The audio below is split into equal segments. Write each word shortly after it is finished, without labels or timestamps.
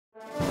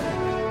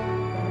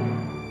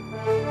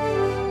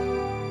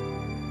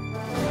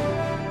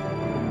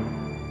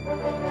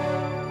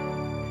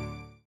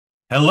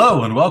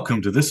Hello and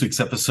welcome to this week's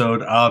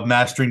episode of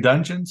Mastering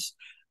Dungeons.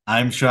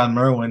 I'm Shawn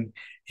Merwin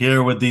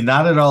here with the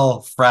not at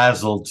all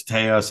frazzled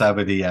Teos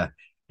Abadia.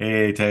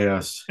 Hey,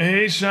 Teos.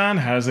 Hey Shawn,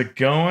 how's it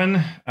going?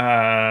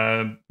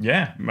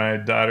 Yeah, my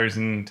daughter's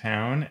in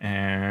town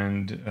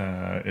and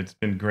it's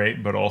been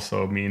great, but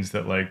also means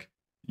that like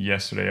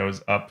yesterday I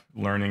was up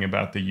learning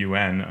about the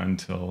UN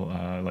until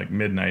like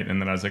midnight,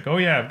 and then I was like, oh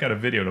yeah, I've got a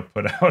video to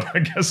put out. I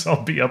guess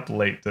I'll be up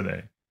late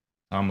today.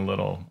 I'm a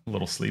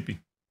little sleepy.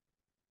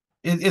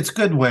 It's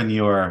good when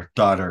your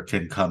daughter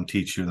can come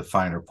teach you the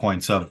finer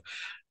points of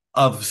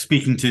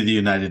speaking to the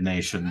United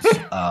Nations.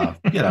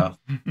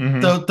 Hmm.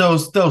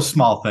 Those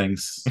small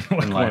things in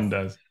Like one life.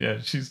 does. Yeah,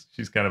 she's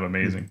kind of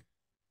amazing.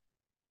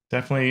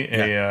 Definitely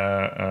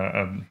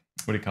Yeah,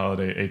 what do you call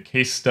it? A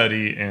case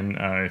study in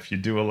if you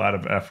do a lot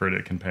of effort,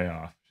 it can pay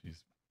off.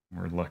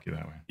 We're lucky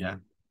that way. yeah.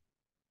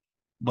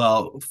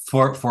 Well,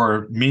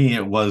 for me,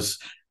 it was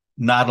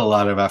not a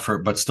lot of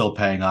effort, but still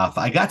paying off.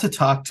 I got to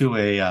talk to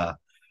a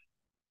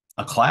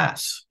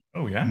class.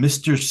 Oh yeah.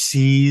 Mr.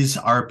 C's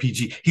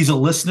RPG. He's a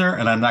listener,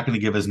 and I'm not going to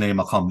give his name.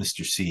 I'll call him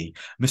Mr. C.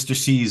 Mr.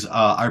 C's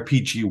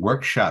RPG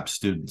workshop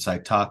students. I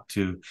talked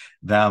to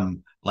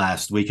them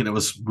last week, and it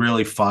was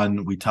really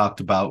fun. We talked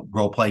about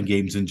role playing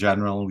games in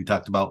general. We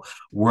talked about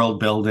world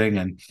building,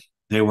 and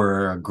they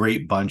were a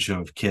great bunch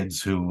of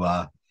kids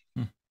Hmm.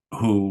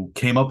 who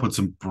came up with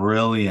some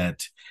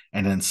brilliant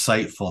and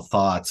insightful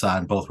thoughts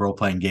on both role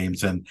playing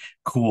games and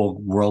cool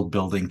world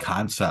building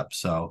concepts.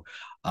 So,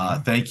 Yeah.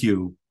 thank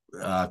you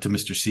to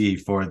Mr. C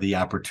for the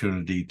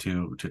opportunity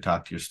to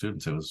talk to your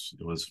students.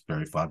 It was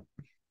very fun.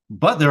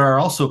 But there are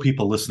also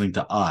people listening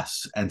to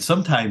us, and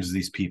sometimes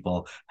these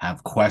people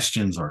have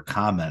questions or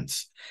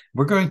comments.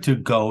 We're going to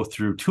go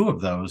through two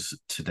of those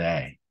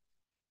today.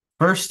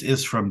 First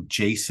is from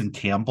Jason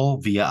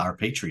Campbell via our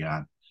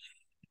Patreon.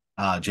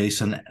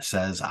 Jason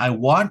says, I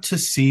want to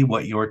see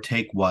what your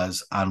take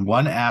was on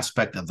one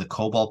aspect of the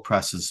Cobalt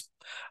Press's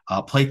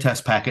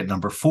playtest packet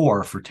number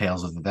 4 for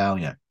Tales of the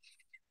Valiant.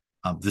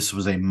 This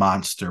was a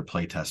monster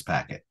playtest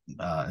packet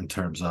in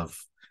terms of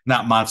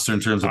not monster in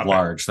terms of Topic.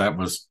 large. That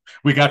was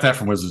we got that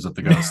from Wizards of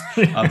the Coast.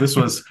 This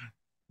was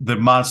the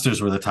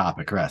monsters were the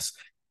topic. Yes.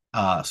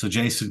 So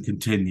Jason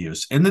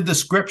continues in the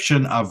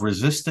description of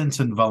resistance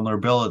and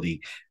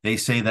vulnerability. They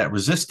say that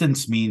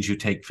resistance means you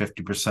take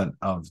 50%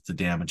 of the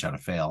damage on a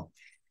fail,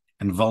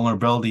 and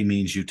vulnerability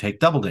means you take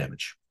double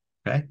damage.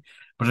 Okay.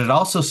 But it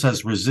also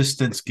says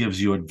resistance gives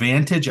you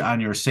advantage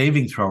on your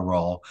saving throw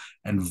roll,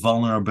 and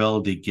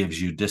vulnerability gives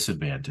you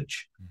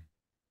disadvantage.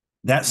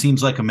 That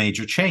seems like a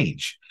major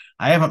change.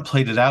 I haven't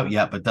played it out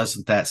yet, but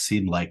doesn't that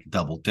seem like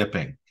double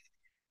dipping?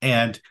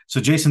 And so,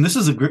 Jason, this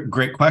is a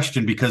great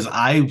question because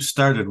I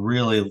started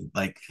really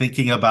like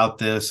thinking about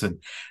this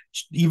and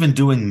even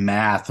doing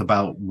math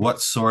about what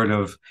sort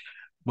of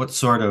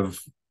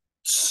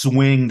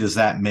swing does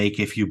that make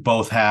if you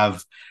both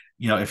have,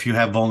 if you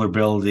have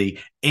vulnerability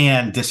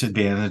and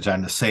disadvantage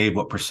on the save,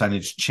 what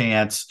percentage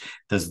chance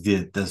does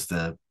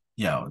the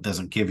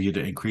doesn't give you to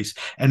increase.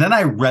 And then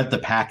I read the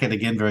packet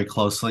again very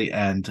closely,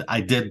 and I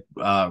did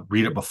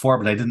read it before,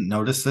 but I didn't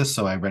notice this,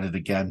 so I read it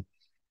again.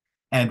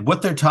 And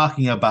what they're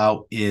talking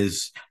about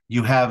is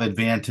you have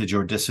advantage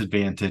or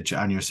disadvantage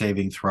on your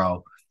saving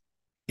throw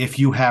if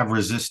you have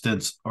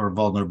resistance or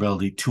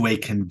vulnerability to a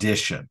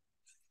condition,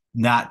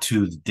 not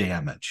to the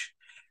damage.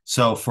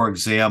 So, for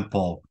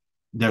example,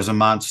 there's a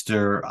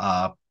monster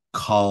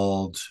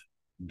called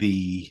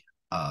the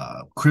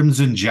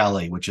Crimson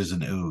Jelly, which is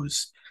an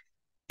ooze.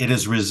 It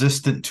is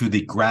resistant to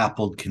the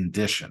grappled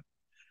condition.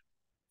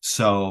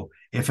 So,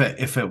 if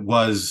it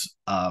was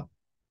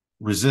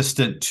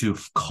resistant to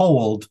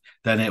cold,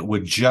 then it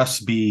would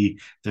just be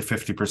the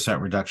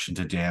 50% reduction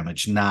to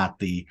damage, not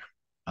the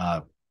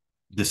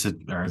Because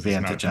it's not a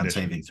disadvantage on condition.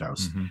 saving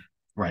throws. Hmm.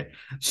 Right.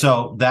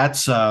 So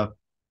that's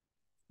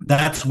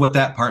what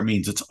that part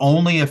means. It's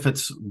only if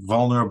it's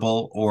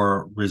vulnerable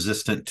or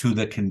resistant to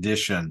the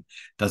condition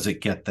does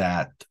it get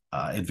that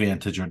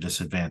advantage or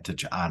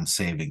disadvantage on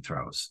saving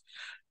throws.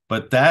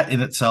 But that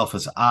in itself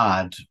is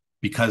odd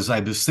because I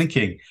was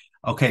thinking,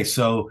 okay,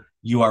 so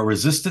you are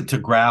resistant to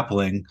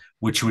grappling,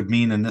 which would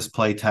mean in this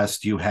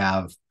playtest you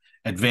have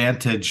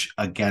advantage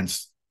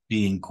against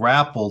being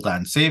grappled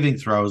on saving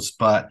throws,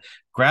 but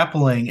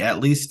grappling, at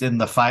least in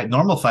the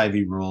normal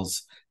 5e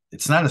rules,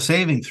 it's not a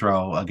saving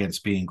throw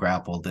against being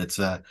grappled. It's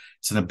an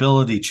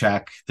ability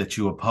check that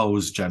you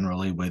oppose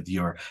generally with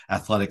your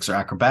athletics or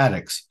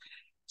acrobatics.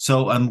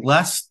 So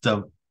unless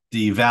the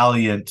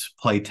Valiant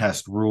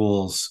playtest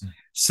rules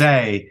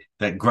say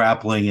that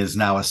grappling is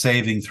now a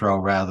saving throw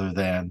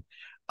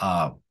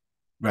uh,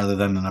 rather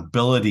than an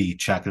ability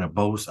check, an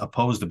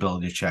opposed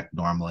ability check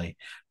normally,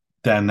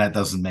 then that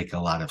doesn't make a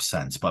lot of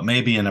sense. But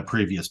maybe in a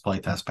previous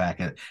playtest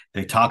packet,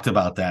 they talked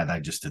about that and I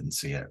just didn't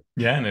see it.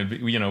 Yeah,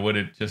 and would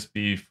it just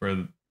be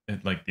for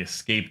like the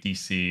escape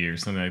DC or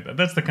something like that?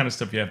 That's the kind of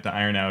stuff you have to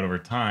iron out over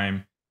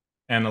time.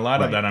 And a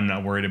lot of Right. that I'm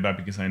not worried about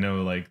because I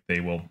know like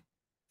they will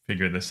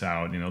figure this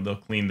out. They'll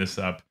clean this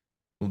up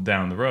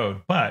down the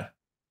road. But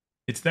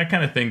it's that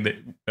kind of thing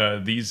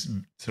that these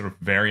sort of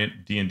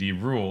variant D&D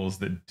rules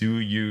that do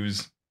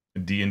use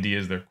D&D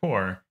as their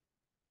core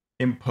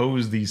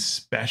impose these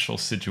special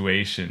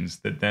situations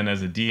that then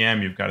as a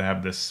DM you've got to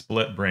have this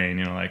split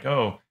brain, like,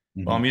 oh,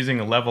 well, I'm using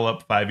a level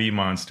up 5e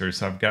monster,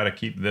 so I've got to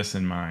keep this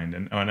in mind.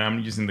 And, and I'm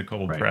using the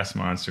cold press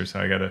monster, so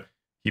I got to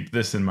keep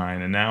this in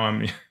mind. And now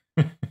I'm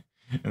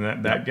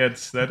and that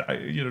gets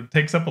that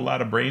takes up a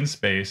lot of brain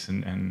space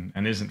and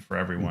isn't for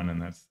everyone.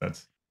 And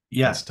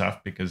that's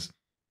tough because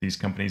these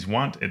companies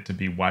want it to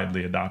be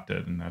widely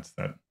adopted, and that's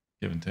that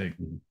give and take.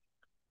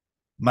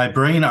 My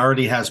brain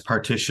already has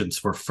partitions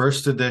for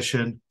first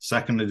edition,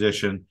 second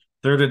edition,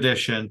 third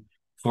edition,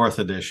 fourth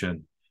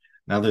edition.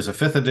 Now there's a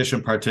fifth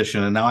edition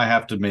partition, and now I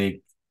have to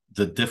make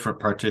the different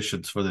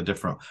partitions for the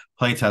different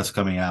playtests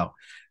coming out.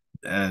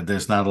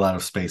 There's not a lot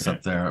of space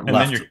up there and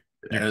left.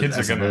 Then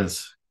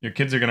your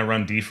kids are gonna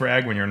run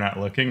defrag when you're not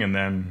looking, and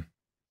then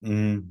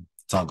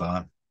it's all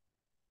gone.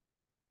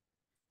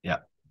 Yeah.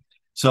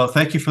 So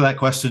thank you for that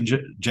question,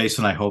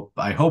 Jason. I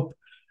hope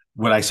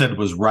what I said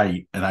was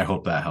right, and I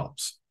hope that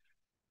helps.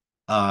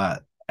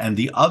 And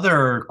the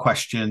other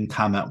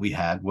comment we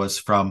had was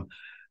from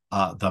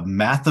the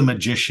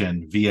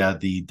Mathemagician via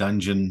the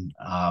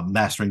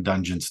Mastering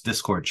Dungeons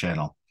Discord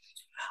channel.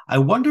 I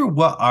wonder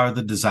what are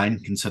the design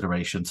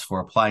considerations for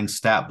applying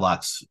stat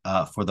blocks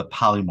for the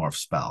polymorph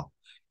spell.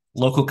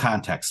 Local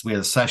context. We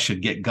had a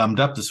session get gummed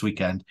up this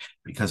weekend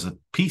because a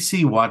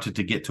PC wanted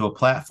to get to a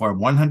platform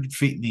 100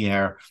 feet in the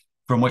air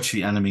from which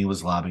the enemy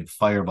was lobbing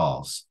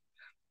fireballs.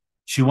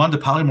 She wanted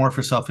to polymorph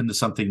herself into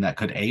something that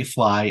could A,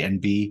 fly,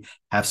 and B,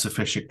 have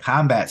sufficient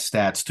combat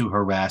stats to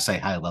harass a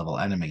high-level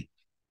enemy.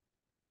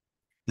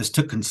 This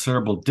took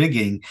considerable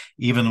digging,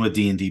 even with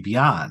D&D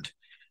Beyond.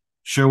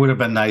 Sure would have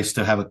been nice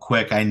to have a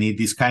quick, I need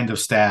these kind of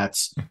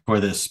stats for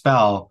this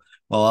spell,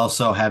 while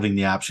also having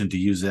the option to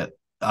use it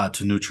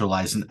to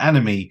neutralize an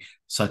enemy,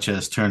 such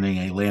as turning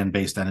a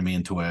land-based enemy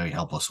into a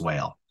helpless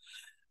whale.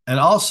 And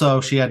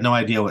also, she had no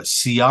idea what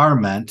CR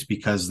meant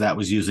because that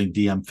was using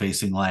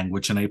DM-facing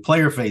language in a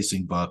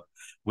player-facing book,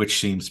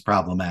 which seems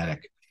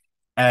problematic.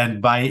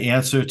 And my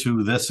answer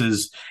to this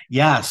is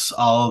yes,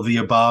 all of the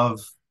above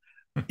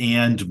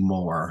and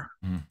more.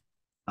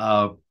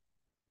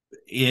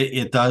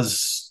 It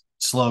does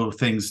slow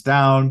things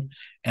down.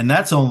 And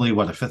that's only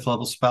what a 5th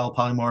level spell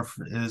polymorph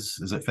is.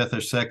 Is it 5th or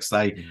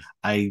 6th?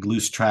 I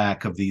lose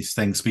track of these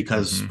things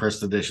because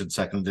first edition,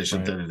 second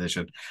edition, third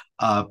edition.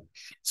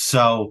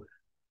 So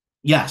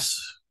yes,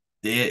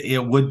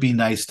 it would be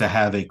nice to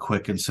have a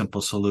quick and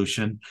simple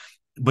solution.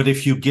 But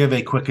if you give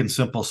a quick and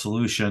simple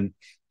solution,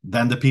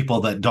 then the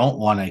people that don't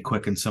want a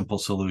quick and simple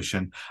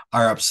solution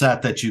are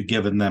upset that you've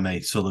given them a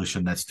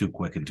solution that's too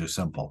quick and too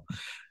simple.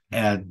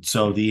 And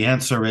so the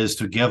answer is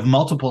to give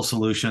multiple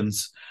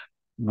solutions,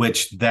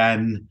 which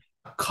then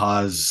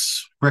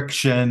cause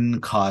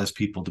friction, cause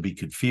people to be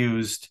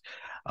confused,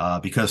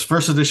 because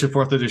first edition,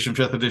 fourth edition,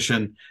 fifth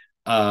edition,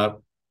 and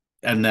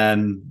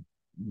then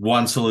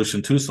one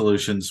solution, two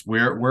solutions,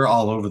 we're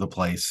all over the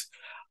place.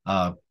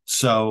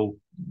 So,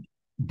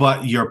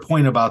 but your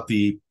point about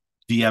the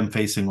DM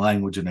facing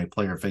language and a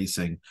player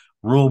facing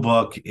rule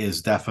book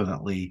is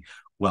definitely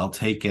well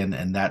taken,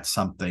 and that's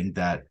something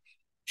that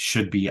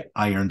should be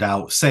ironed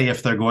out. Say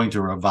if they're going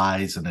to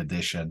revise an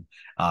edition,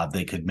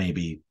 they could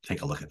maybe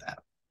take a look at that.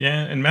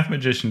 Yeah, and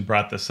Mathemagician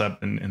brought this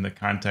up in the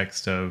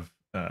context of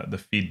the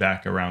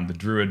feedback around the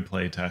Druid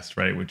playtest,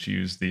 right, which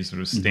used these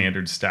sort of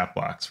standard stat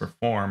blocks for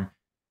form,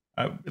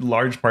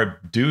 large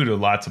part due to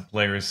lots of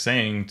players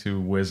saying to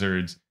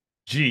wizards,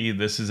 gee,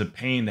 this is a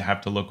pain to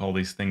have to look all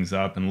these things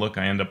up, and look,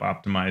 I end up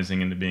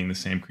optimizing into being the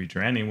same creature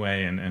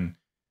anyway,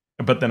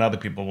 but then other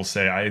people will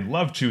say, I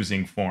love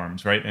choosing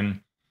forms, right?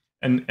 And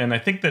I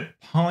think that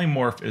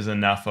polymorph is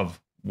enough of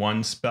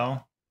one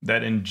spell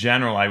that in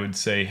general I would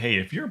say, hey,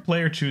 if you're a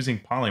player choosing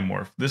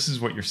polymorph, this is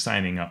what you're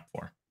signing up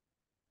for.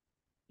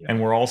 Yeah.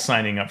 And we're all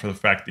signing up for the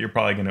fact that you're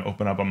probably going to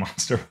open up a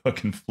monster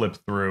book and flip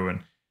through.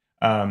 And,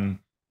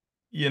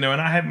 and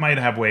I might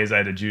have ways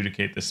I'd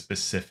adjudicate the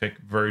specific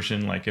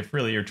version. Like if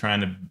really you're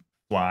trying to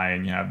fly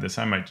and you have this,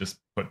 I might just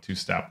put two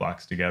stat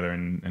blocks together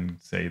and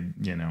say,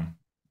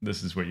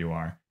 this is what you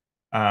are.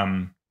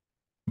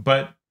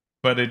 But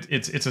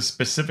it's a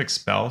specific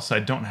spell, so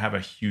I don't have a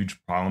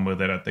huge problem with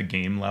it at the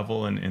game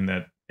level. And in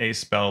that a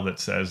spell that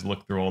says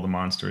look through all the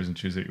monsters and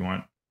choose what you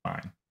want,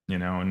 fine,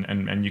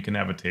 and you can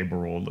have a table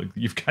roll. Like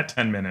you've got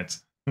 10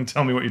 minutes and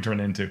tell me what you turn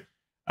into.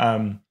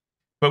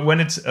 But when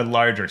it's a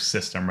larger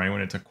system, right,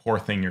 when it's a core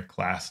thing your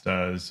class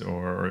does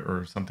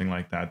or something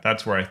like that,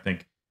 that's where I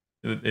think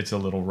it's a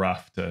little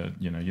rough to,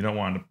 you don't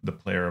want the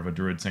player of a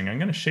druid saying, I'm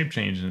going to shape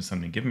change into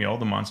something. Give me all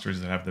the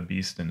monsters that have the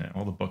beast in it,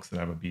 all the books that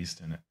have a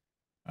beast in it.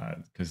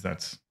 Because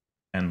that's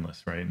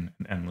endless, right? And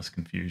endless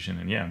confusion,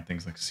 and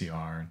things like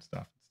CR and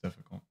stuff. It's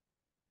difficult.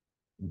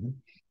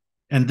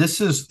 And this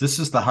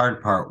is the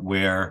hard part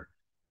where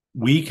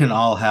we can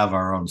all have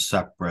our own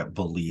separate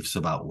beliefs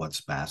about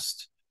what's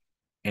best,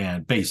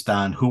 and based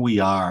on who we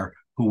are,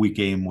 who we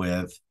game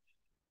with,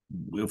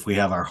 if we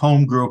have our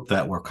home group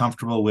that we're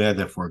comfortable with,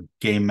 if we're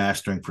game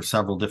mastering for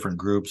several different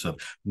groups of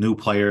new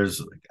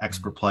players,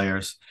 expert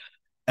players.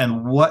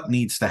 And what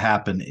needs to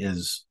happen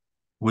is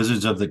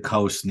Wizards of the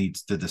Coast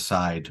needs to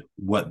decide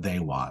what they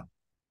want.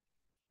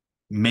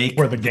 Make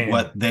For the game.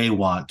 what they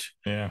want,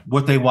 Yeah.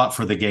 what they want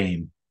for the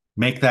game.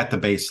 Make that the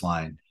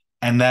baseline,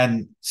 and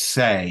then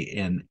say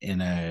in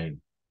the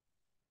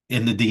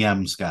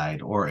DM's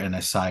guide or in a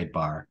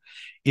sidebar,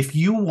 if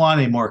you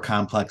want a more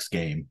complex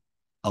game,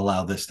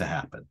 allow this to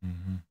happen.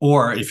 Mm-hmm.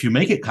 Or if you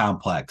make it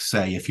complex,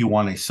 say if you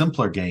want a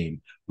simpler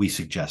game, we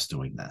suggest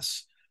doing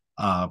this.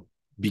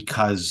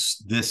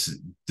 Because this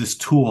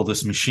tool,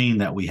 this machine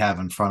that we have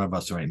in front of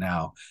us right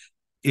now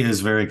is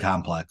very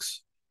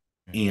complex.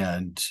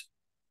 And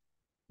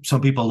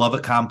some people love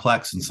it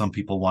complex and some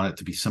people want it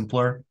to be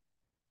simpler.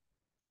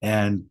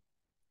 And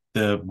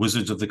the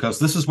Wizards of the Coast,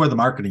 this is where the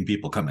marketing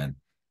people come in,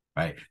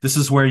 right? This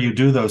is where you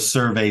do those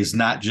surveys,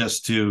 not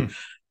just to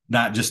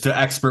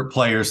expert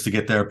players to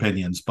get their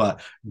opinions,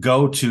 but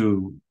go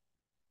to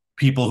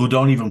people who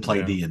don't even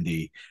play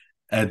D&D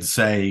and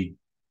say,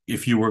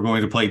 if you were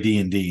going to play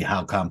D&D,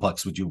 how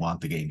complex would you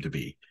want the game to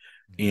be?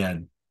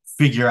 And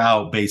figure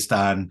out based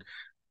on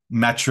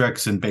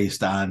metrics and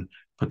based on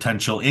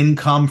potential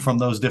income from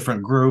those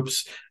different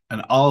groups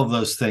and all of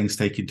those things,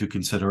 take into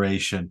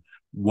consideration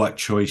what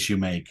choice you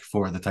make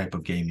for the type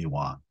of game you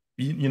want.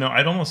 You know,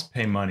 I'd almost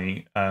pay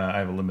money. I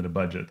have a limited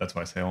budget. That's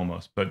why I say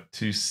almost. But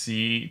to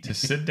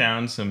sit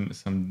down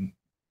some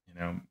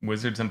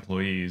Wizards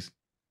employees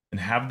and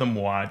have them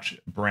watch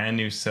a brand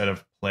new set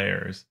of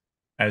players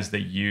as they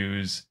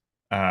use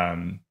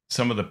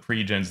some of the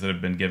pre-gens that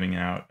have been giving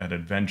out at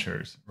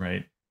adventures,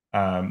 right?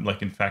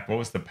 Like, in fact, there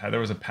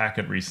was a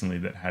packet recently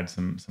that had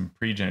some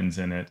pre-gens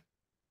in it.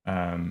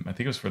 I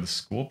think it was for the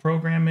school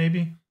program,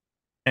 maybe.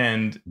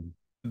 And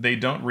they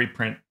don't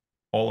reprint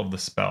all of the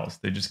spells.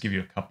 They just give you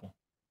a couple.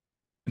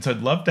 And so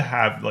I'd love to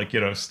have,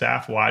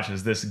 staff watch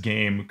as this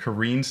game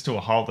careens to a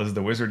halt as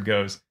the wizard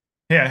goes,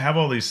 hey, I have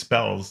all these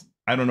spells.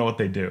 I don't know what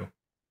they do.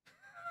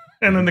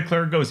 And then the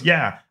cleric goes,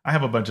 yeah, I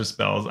have a bunch of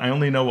spells. I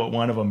only know what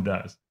one of them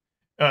does.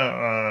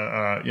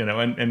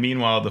 And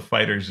meanwhile, the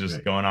fighter's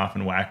just going off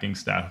and whacking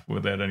stuff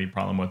without any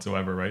problem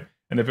whatsoever, right?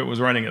 And if it was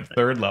running at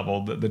third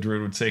level, the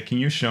druid would say, can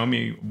you show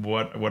me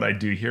what I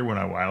do here when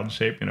I wild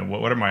shape?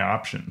 What are my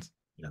options?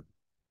 Yeah.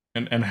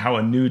 And how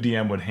a new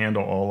DM would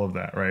handle all of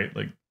that, right?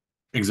 Like,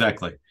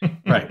 exactly.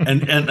 Right.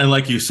 And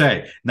like you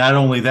say, not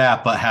only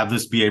that, but have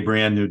this be a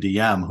brand new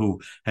DM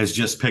who has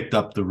just picked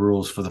up the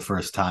rules for the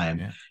first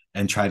time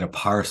and try to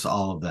parse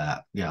all of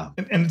that. Yeah.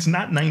 And it's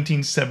not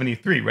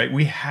 1973, right?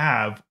 We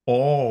have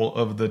all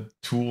of the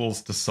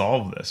tools to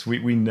solve this.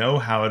 We know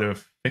how to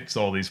fix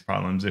all these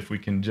problems if we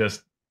can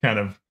just kind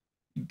of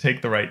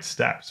take the right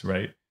steps,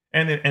 right?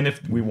 And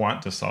if we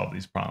want to solve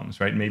these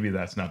problems, right? Maybe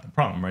that's not the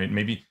problem, right?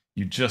 Maybe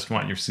you just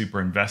want your super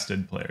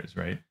invested players,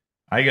 right?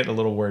 I get a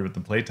little worried with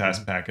the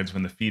playtest packets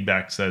when the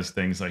feedback says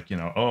things like,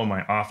 oh,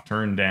 my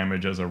off-turn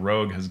damage as a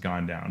rogue has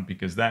gone down,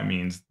 because that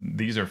means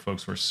these are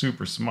folks who are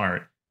super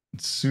smart,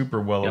 super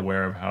well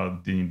aware of how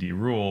D&D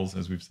rules,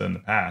 as we've said in the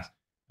past,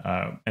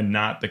 and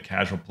not the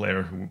casual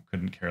player who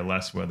couldn't care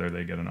less whether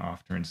they get an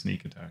off-turn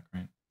sneak attack,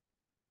 right?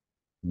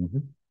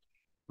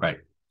 Right.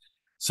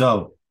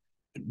 So,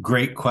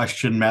 great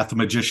question,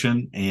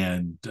 Mathemagician,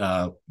 and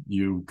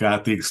you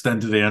got the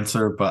extended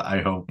answer, but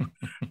I hope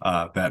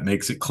that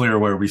makes it clear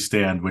where we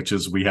stand, which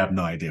is we have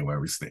no idea where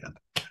we stand.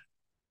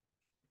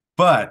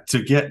 But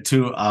to get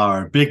to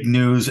our big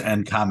news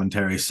and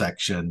commentary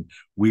section,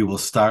 we will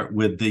start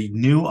with the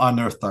new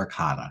Unearthed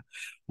Arcana.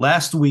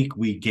 Last week,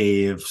 we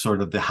gave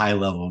sort of the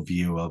high-level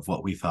view of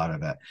what we thought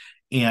of it.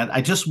 And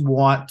I just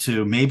want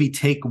to maybe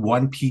take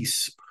one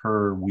piece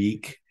per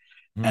week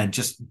and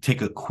just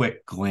take a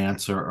quick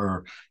glance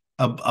or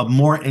a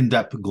more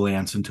in-depth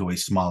glance into a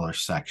smaller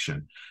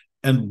section.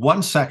 And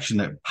one section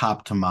that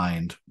popped to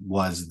mind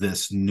was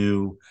this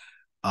new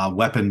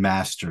weapon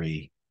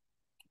mastery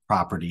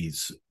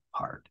properties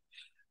part.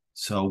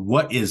 So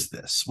what is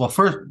this? Well,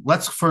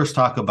 let's first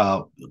talk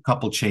about a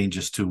couple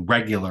changes to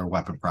regular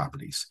weapon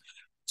properties.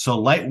 So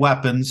light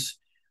weapons,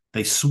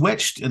 they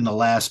switched in the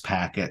last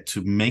packet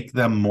to make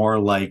them more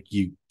like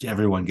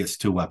everyone gets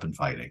 2-weapon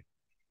fighting.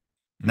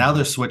 Now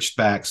they're switched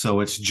back, so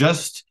it's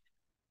just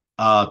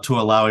to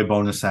allow a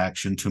bonus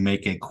action to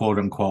make a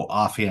quote-unquote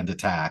offhand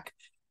attack,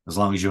 as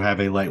long as you have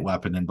a light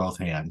weapon in both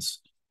hands,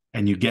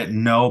 and you get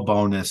no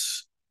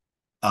bonus,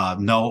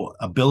 no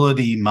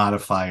ability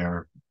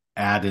modifier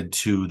added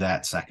to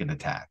that second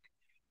attack.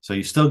 So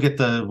you still get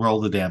to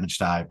roll the damage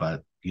die,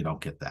 but you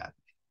don't get that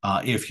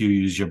if you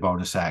use your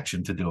bonus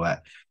action to do it.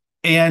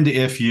 And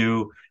if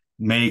you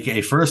make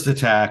a first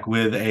attack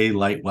with a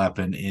light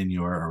weapon in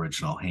your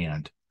original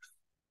hand.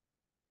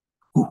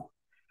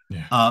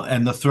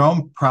 And the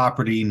thrown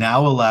property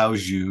now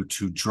allows you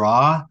to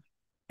draw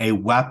a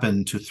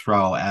weapon to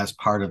throw as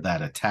part of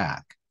that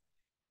attack.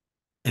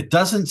 It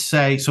doesn't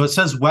say, so it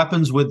says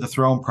weapons with the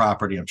thrown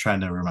property. I'm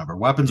trying to remember.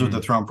 Weapons with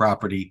the thrown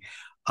property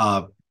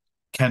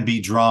can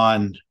be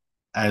drawn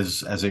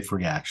as a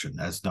free action,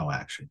 as no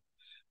action.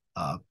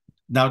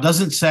 Now, it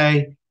doesn't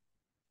say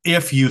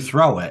if you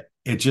throw it,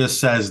 it just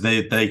says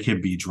they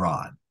can be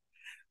drawn.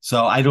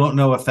 So I don't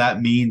know if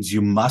that means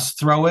you must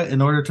throw it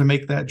in order to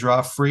make that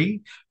draw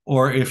free,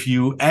 or if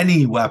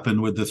any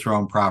weapon with the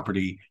thrown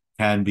property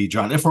can be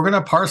drawn. If we're going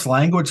to parse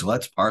language,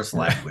 let's parse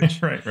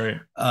language.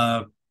 Right.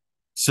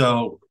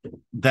 So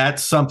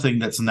that's something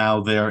that's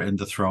now there in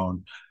the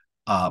thrown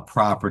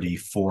property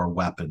for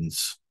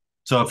weapons.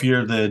 So if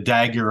you're the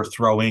dagger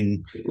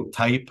throwing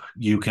type,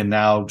 you can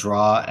now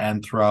draw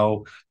and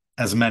throw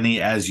as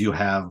many as you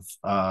have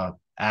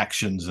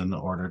actions in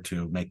order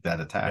to make that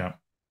attack. Yeah.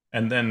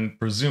 And then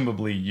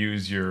presumably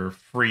use your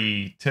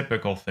free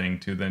typical thing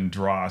to then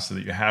draw so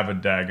that you have a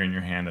dagger in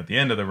your hand at the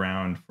end of the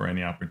round for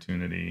any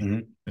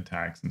opportunity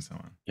attacks and so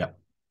on. Yep.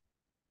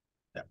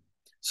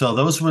 So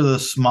those were the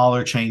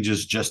smaller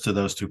changes just to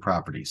those two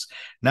properties.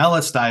 Now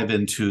let's dive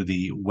into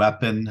the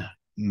weapon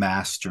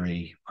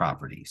mastery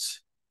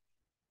properties.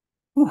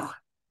 Whew.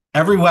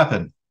 Every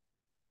weapon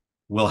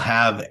will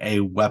have a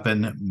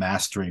weapon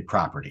mastery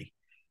property.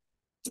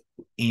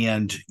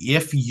 And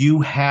if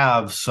you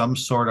have some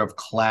sort of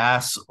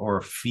class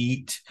or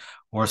feat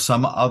or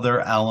some other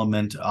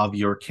element of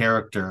your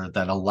character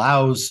that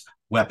allows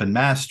weapon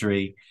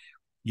mastery,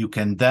 you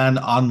can then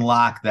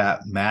unlock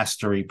that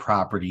mastery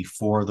property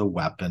for the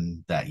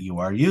weapon that you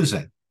are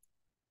using.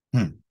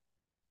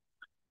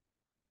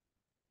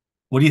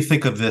 What do you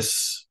think of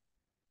this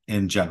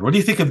in general? What do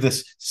you think of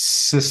this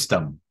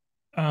system?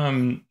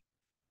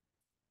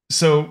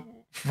 So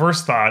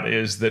first thought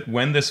is that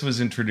when this was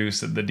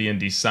introduced at the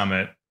D&D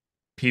Summit,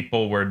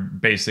 people were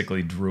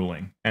basically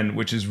drooling, and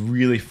which is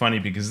really funny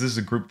because this is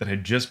a group that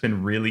had just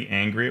been really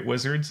angry at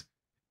Wizards.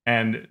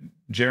 And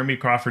Jeremy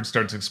Crawford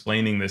starts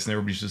explaining this, and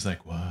everybody's just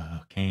like, whoa,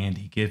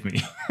 candy, give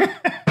me.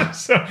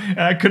 So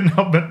I couldn't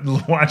help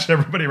but watch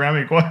everybody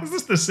around me go, is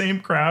this the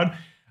same crowd?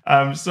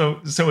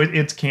 So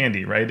it's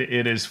candy, right?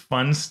 It is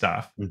fun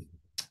stuff.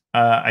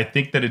 I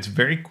think that it's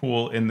very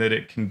cool in that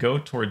it can go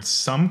towards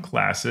some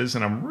classes,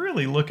 and I'm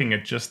really looking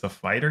at just the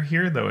fighter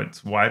here, though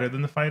it's wider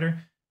than the fighter,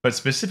 but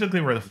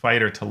specifically where the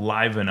fighter to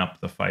liven up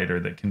the fighter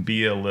that can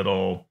be a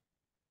little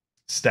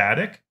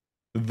static,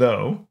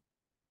 though.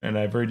 And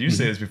I've heard you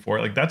say this before,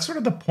 like that's sort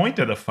of the point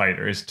of the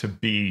fighter is to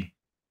be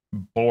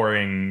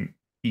boring,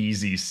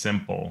 easy,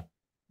 simple.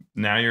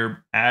 Now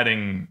you're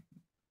adding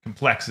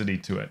complexity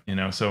to it,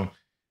 so,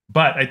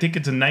 but I think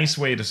it's a nice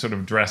way to sort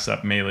of dress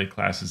up melee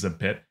classes a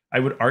bit. I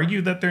would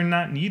argue that they're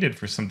not needed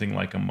for something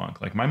like a monk.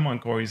 Like my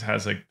monk always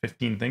has like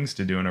 15 things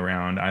to do in a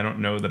round. I don't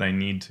know that I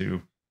need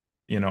to,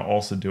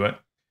 also do it.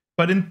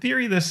 But in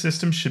theory, this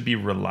system should be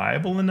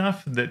reliable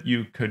enough that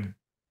you could,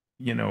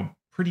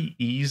 pretty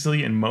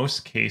easily in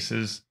most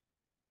cases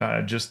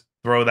just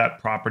throw that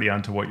property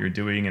onto what you're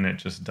doing and it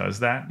just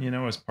does that,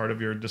 as part of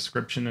your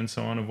description and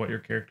so on of what your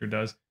character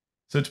does.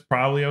 So it's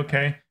probably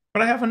okay.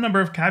 But I have a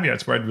number of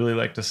caveats where I'd really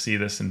like to see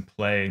this in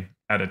play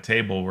at a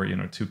table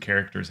where, two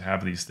characters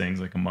have these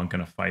things like a monk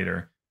and a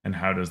fighter, and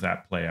how does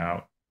that play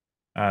out?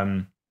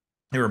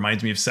 It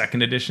reminds me of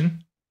second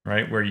edition,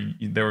 right? Where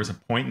there was a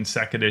point in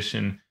second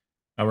edition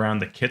around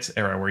the kits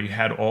era where you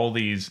had all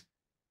these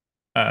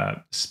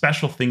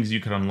special things you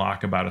could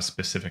unlock about a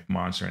specific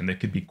monster, and they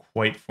could be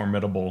quite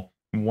formidable.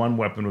 One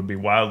weapon would be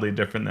wildly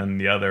different than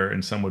the other,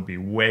 and some would be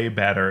way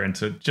better, and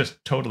so it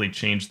just totally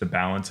changed the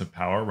balance of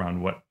power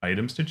around what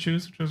items to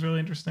choose, which was really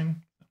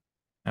interesting.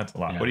 That's a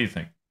lot. Yeah. What do you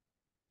think?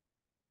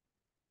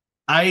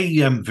 I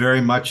am very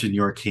much in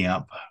your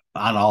camp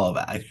on all of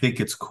it. I think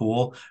it's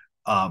cool.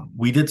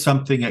 We did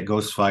something at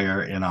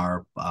Ghostfire in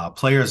our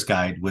player's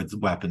guide with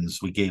weapons.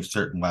 We gave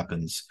certain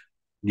weapons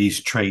these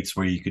traits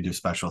where you could do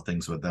special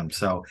things with them.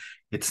 So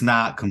it's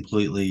not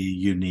completely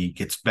unique.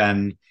 It's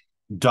been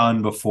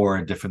done before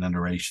in different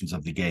iterations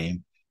of the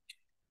game.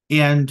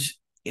 And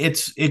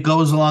it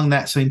goes along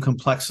that same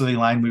complexity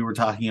line we were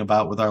talking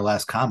about with our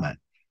last comment,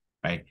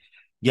 right?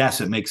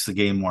 Yes, it makes the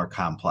game more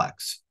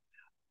complex.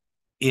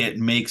 It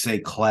makes a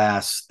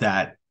class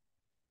that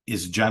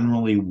is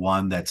generally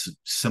one that's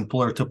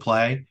simpler to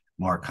play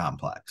more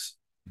complex.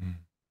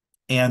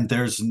 And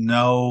there's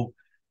no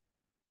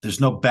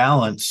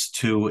balance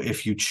to,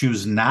 if you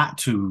choose not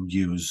to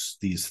use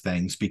these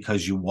things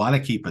because you want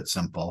to keep it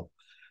simple,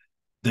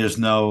 there's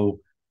no,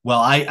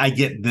 well, I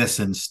get this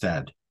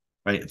instead,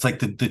 right? It's like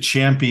the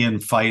champion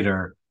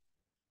fighter,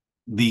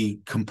 the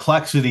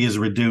complexity is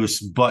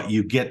reduced, but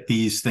you get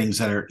these things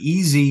that are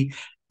easy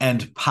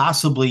and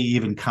possibly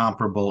even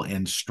comparable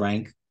in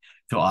strength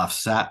to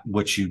offset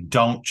what you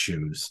don't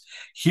choose.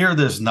 Here,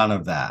 there's none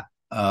of that.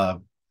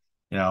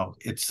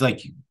 It's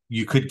like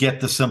you could get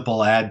the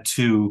simple add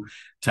 2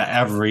 to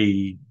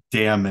every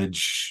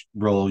damage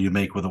roll you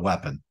make with a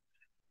weapon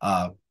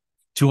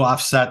to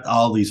offset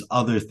all these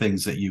other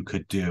things that you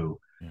could do,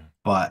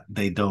 but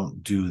they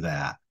don't do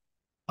that,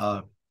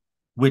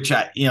 which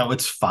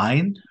it's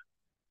fine.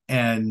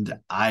 And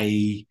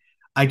I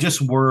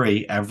just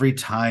worry every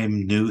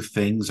time new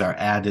things are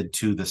added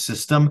to the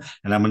system,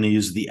 and I'm going to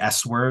use the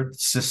S word,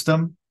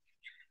 system,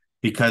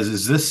 because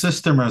is this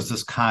system or is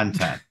this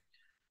content?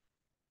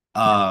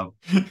 Are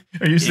you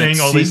It saying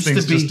all these seems to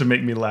things just be to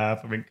make me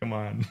laugh? I mean, come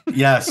on.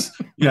 yes,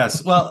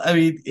 yes. Well, I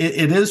mean,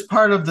 it is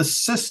part of the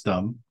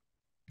system,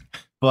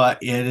 but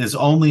it is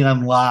only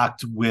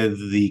unlocked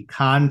with the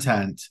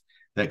content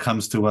that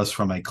comes to us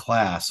from a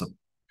class,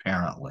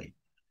 apparently.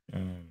 Oh,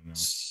 no.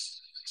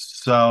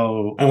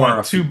 So, I or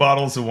want a 2 few,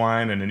 bottles of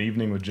wine and an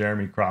evening with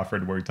Jeremy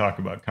Crawford where we talk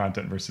about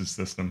content versus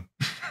system.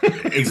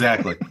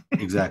 exactly,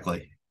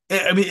 exactly.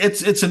 I mean,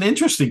 it's an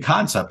interesting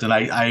concept, and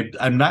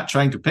I'm not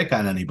trying to pick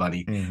on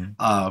anybody.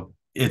 Mhm.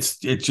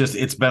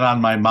 It's been on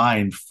my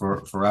mind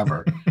for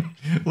forever.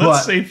 Let's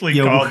But safely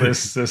call this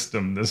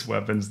system, this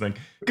weapons thing.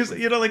 Because,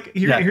 like,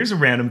 yeah, here's a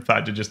random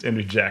thought to just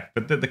interject.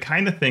 But the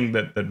kind of thing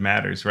that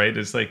matters, right,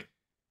 is like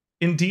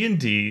in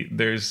D&D,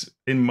 there's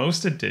in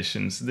most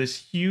editions this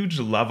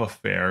huge love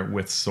affair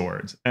with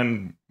swords.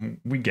 And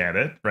we get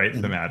it, right,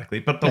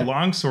 thematically. But the yeah,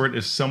 long sword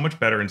is so much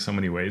better in so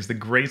many ways. The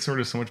great sword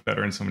is so much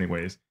better in so many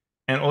ways.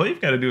 And all you've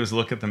got to do is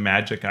look at the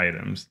magic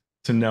items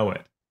to know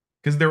it.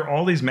 Because there are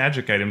all these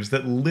magic items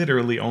that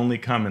literally only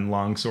come in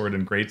long sword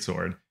and great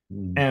sword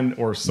and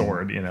or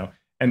sword,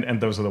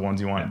 and those are the ones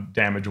you want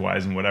damage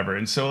wise and whatever.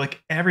 And so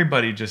like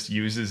everybody just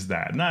uses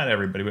that. Not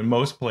everybody, but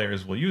most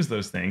players will use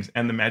those things,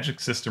 and the magic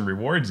system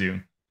rewards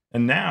you.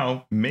 And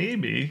now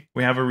maybe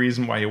we have a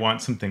reason why you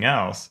want something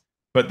else,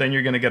 but then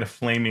you're going to get a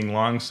flaming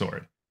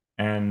longsword.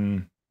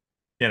 And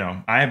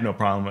I have no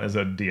problem as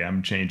a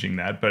DM changing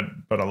that,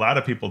 but a lot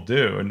of people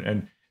do.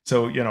 And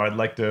so, I'd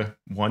like to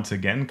once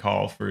again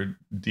call for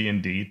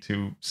D&D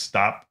to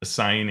stop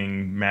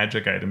assigning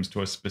magic items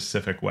to a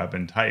specific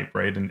weapon type,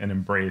 right? And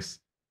embrace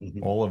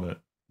all of it.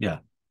 Yeah.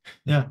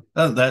 Yeah.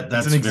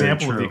 That's an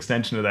example of the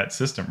extension of that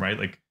system, right?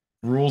 Like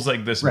rules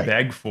like this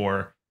beg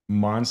for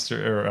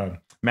monster or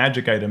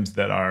magic items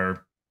that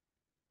are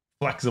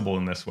flexible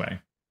in this way.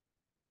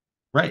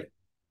 Right.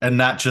 And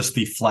not just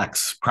the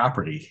flex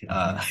property.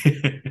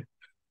 Right.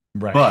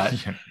 But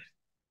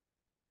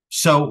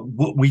so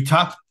we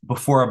talked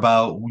before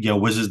about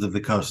Wizards of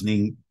the Coast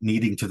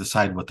needing to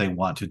decide what they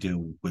want to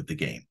do with the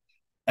game,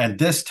 and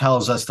this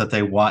tells us that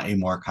they want a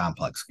more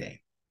complex game.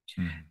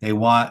 They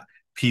want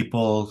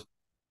people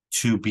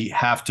to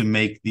have to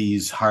make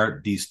these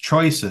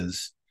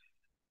choices,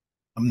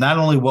 not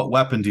only what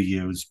weapon to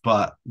use,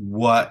 but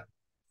what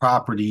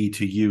property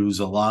to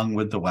use along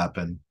with the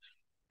weapon,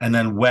 and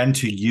then when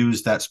to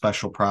use that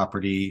special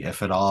property,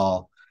 if at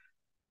all,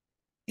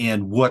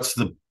 and what's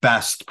the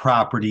best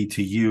property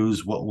to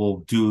use, what will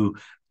do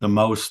the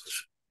most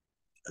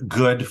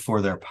good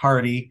for their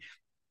party.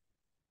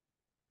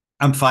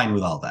 I'm fine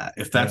with all that.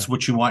 If that's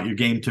what you want your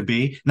game to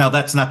be. Now,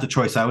 that's not the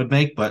choice I would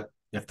make, but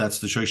if that's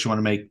the choice you want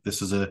to make,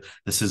 this is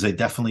a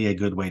definitely a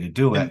good way to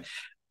do it.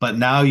 But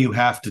now you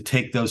have to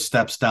take those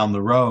steps down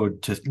the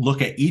road to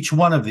look at each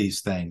one of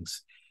these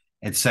things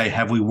and say,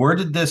 have we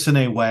worded this in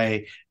a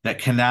way that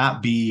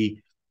cannot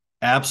be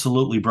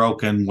absolutely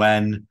broken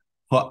when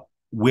put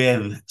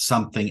with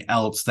something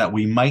else that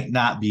we might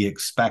not be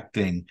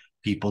expecting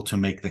people to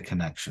make the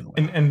connection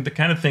with. And the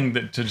kind of thing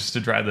that to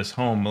drive this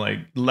home, like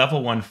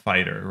level 1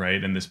 fighter,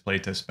 right? In this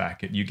playtest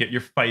packet, you get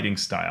your fighting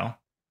style.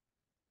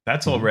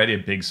 That's already a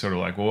big sort of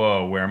like,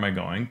 whoa, where am I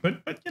going?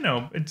 But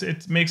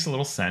it makes a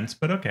little sense.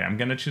 But okay, I'm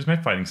going to choose my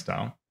fighting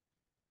style.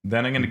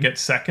 Then I'm going to get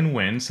second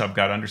wind, so I've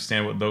got to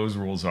understand what those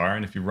rules are.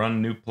 And if you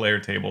run new player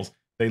tables,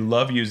 they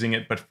love using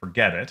it, but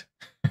forget it.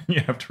 You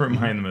have to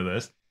remind them of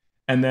this.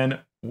 And then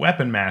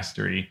weapon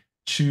mastery,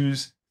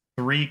 choose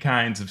 3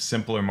 kinds of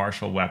simpler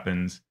martial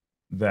weapons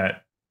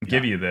that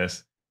give you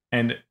this.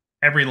 And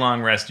every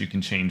long rest, you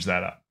can change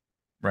that up,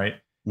 right?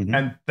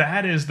 And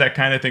that is that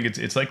kind of thing.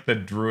 It's like the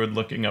druid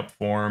looking up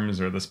forms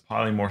or this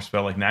polymorph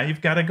spell. Like now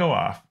you've got to go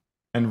off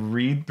and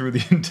read through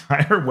the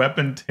entire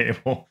weapon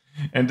table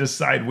and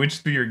decide which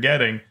 3 you're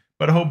getting.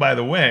 But oh, by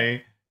the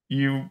way,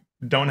 you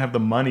don't have the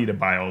money to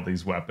buy all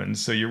these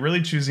weapons. So you're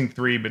really choosing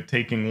 3, but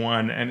taking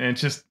 1. And it's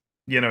just,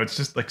 it's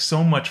just like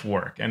so much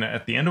work. And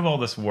at the end of all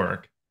this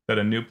work that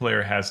a new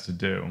player has to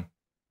do,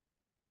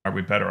 are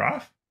we better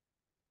off?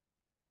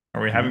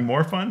 Are we having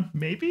more fun?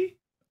 Maybe,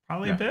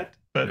 probably a bit,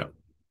 but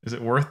is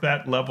it worth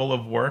that level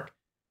of work?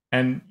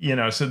 And,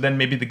 so then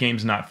maybe the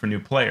game's not for new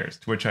players,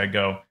 to which I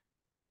go,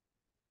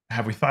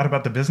 have we thought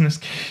about the business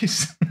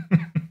case?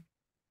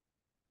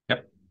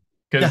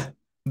 Because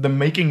the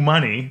making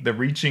money, the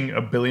reaching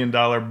 $1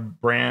 billion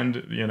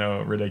brand,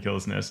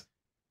 ridiculousness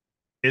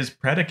is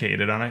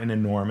predicated on an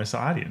enormous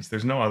audience.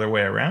 There's no other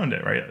way around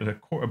it, right?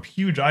 A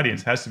huge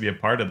audience has to be a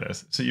part of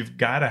this. So you've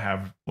got to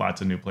have lots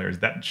of new players.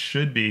 That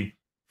should be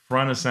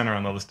front and center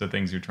on the list of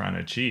things you're trying to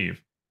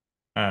achieve.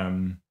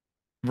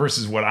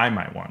 Versus what I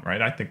might want,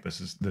 right? I think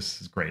this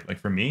is great. Like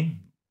for me,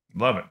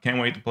 love it. Can't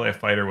wait to play a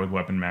fighter with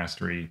weapon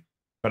mastery,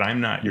 but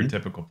I'm not your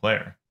typical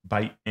player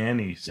by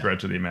any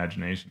stretch of the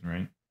imagination,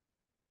 right?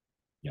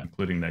 Yeah.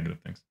 Including negative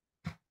things.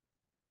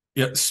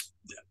 Yes.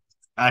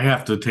 I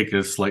have to take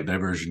a slight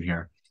diversion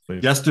here.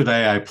 Please.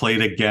 Yesterday, I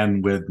played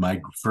again with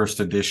my first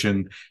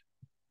edition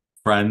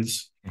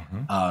friends,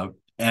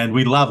 and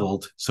we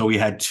leveled. So we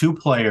had 2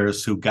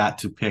 players who got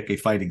to pick a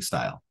fighting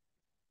style.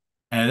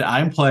 and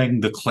I'm playing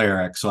the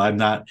cleric, so I'm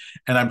not,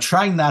 and I'm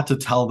trying not to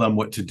tell them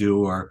what to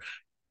do or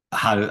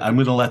how to, I'm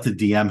going to let the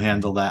DM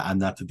handle that. I'm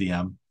not the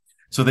DM.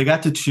 So they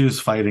got to choose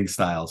fighting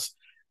styles.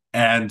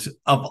 And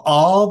of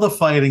all the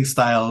fighting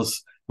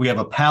styles, we have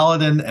a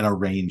paladin and a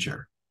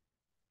ranger,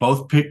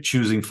 both pick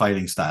choosing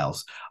fighting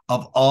styles.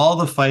 Of all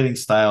the fighting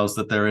styles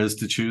that there is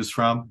to choose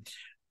from,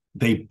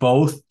 they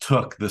both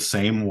took the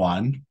same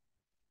one,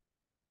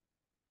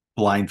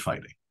 blind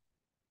fighting.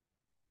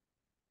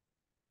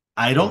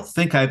 I don't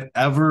think I've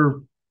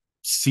ever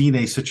seen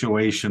a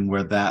situation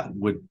where that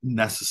would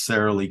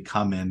necessarily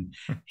come in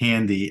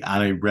handy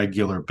on a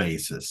regular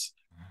basis,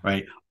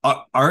 right?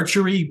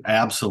 Archery,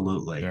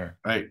 absolutely, Sure.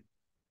 right?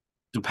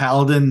 The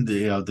paladin,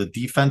 the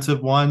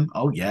defensive one,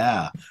 oh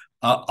yeah.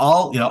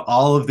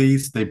 All of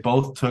these, they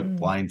both took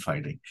blind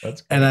fighting,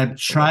 That's and great. I'm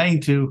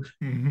trying to.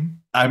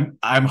 Mm-hmm.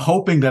 I'm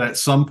hoping that at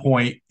some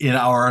point in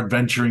our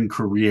adventuring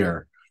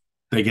career,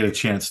 they get a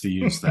chance to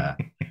use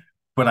that,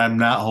 but I'm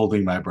not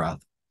holding my breath.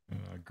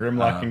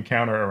 Grimlock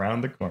encounter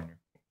around the corner.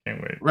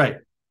 Can't wait. Right.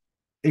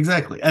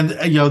 Exactly. And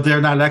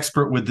they're not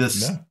expert with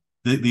No.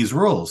 these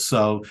rules.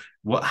 So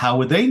how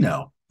would they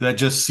know? That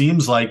just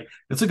seems like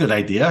it's a good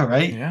idea,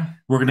 right? Yeah.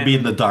 We're going to be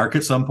in the dark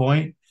at some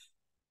point.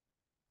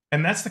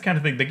 And that's the kind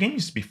of thing, the game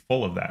used to be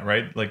full of that,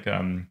 right? Like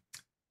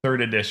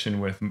third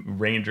edition with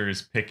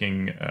Rangers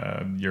picking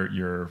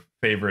your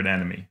favorite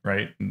enemy,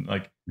 right? And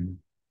like,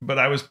 but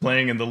I was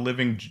playing in the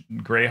Living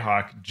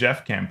Greyhawk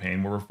Jeff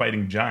campaign where we're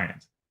fighting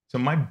giants. So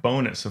my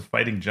bonus of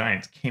fighting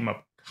giants came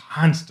up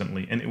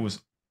constantly, and it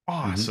was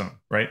awesome,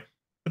 right?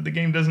 But the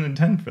game doesn't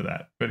intend for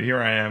that. But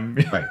here I am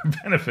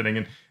benefiting.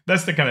 And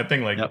that's the kind of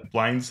thing, like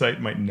blind sight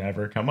might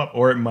never come up,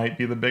 or it might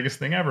be the biggest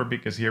thing ever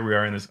because here we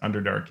are in this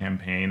Underdark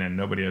campaign and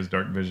nobody has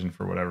dark vision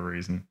for whatever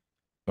reason.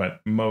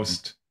 But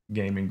most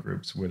gaming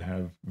groups would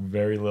have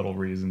very little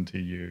reason to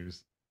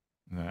use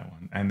that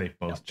one. And they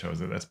both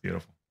chose it. That's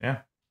beautiful.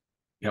 Yeah.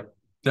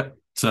 Yep.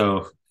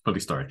 So funny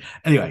story.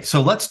 Anyway,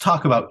 so let's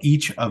talk about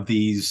each of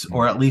these,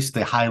 or at least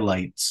the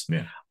highlights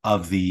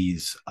of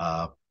these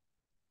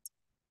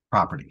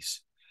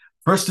properties.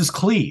 First is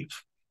cleave.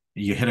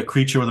 You hit a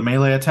creature with a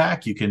melee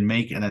attack, you can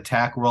make an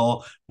attack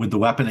roll with the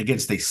weapon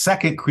against a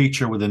second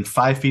creature within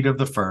 5 feet of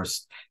the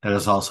first that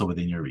is also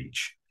within your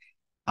reach.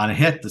 On a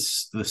hit,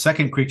 the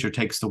second creature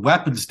takes the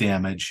weapon's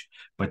damage,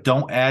 but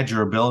don't add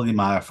your ability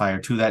modifier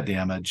to that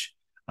damage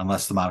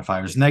unless the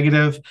modifier is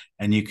negative,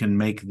 and you can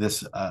make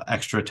this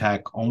extra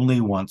attack only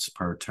once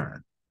per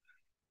turn.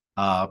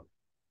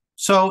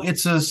 So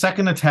it's a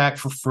second attack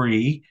for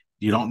free.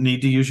 You don't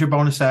need to use your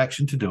bonus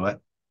action to do it.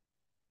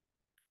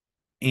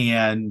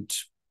 And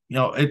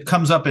it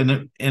comes up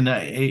in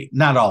a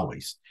not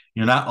always.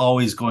 You're not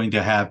always going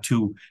to have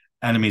two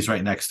enemies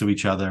right next to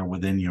each other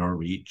within your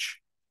reach.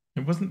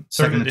 It wasn't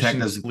second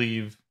edition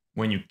cleave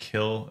when you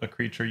kill a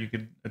creature you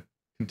could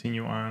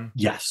continue on.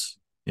 Yes.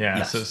 Yeah.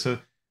 Yes. So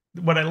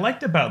what I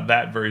liked about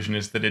that version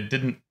is that it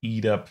didn't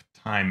eat up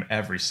time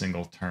every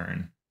single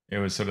turn. It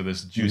was sort of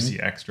this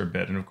juicy extra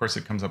bit, and of course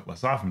it comes up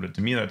less often. But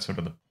to me, that's sort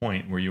of the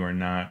point where you are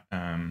not.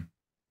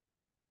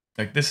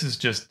 Like this is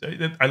just,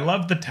 I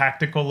love the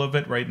tactical of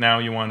it right now.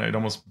 It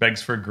almost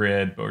begs for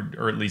grid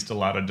or at least a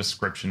lot of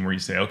description where you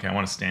say, okay, I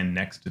want to stand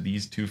next to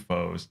these two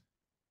foes.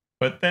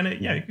 But then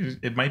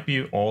it might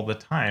be all the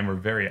time or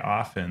very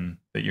often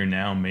that you're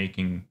now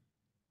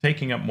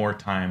taking up more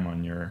time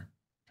on your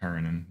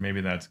turn. And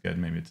maybe that's good.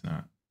 Maybe it's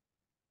not.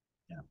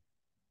 Yeah.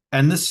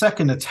 And this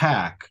second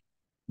attack,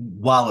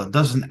 while it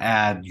doesn't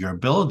add your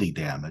ability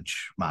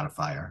damage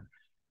modifier,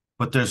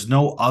 but there's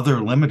no other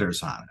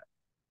limiters on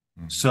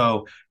it.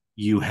 So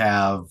you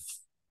have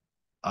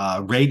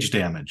rage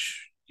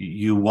damage.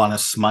 You want to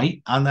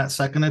smite on that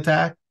second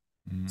attack?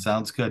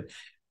 Sounds good.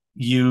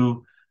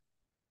 You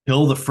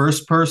kill the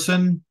first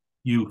person,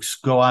 you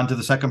go on to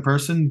the second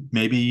person,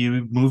 maybe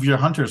you move your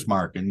hunter's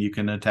mark and you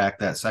can attack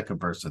that second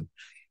person.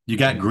 You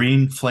got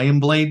green flame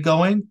blade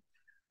going.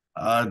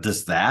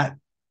 Does that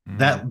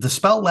the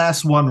spell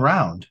lasts 1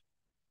 round.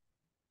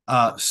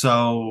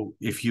 So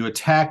if you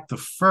attack the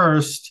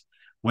first,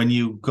 when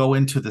you go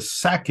into the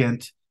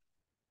second,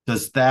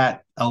 does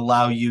that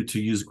allow you to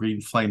use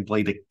Green Flame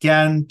Blade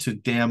again to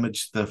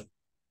damage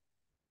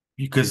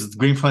because the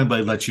Green Flame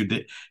Blade lets you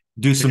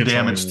do some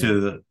damage to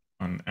the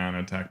an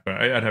attack, but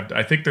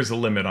I think there's a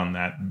limit on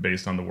that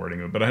based on the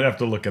wording of it, but I'd have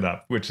to look it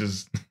up, which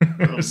is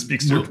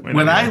speaks to your point.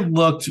 When I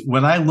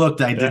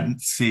looked, I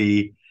didn't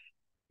see,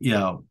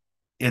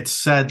 it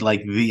said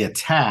like the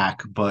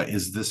attack, but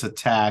is this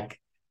attack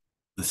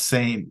the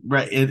same?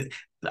 Right.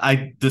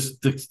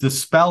 The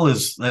spell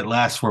it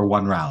lasts for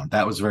 1 round.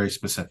 That was very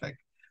specific.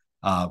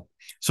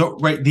 So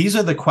these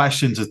are the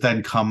questions that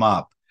then come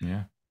up.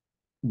 Yeah.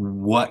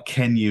 What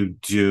can you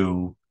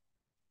do?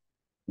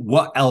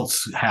 What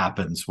else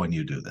happens when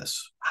you do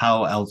this?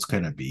 How else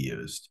can it be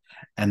used?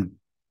 And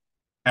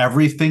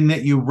everything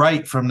that you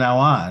write from now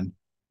on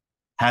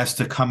has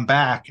to come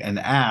back and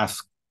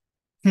ask,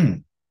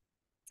 would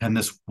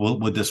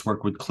this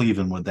work with cleave,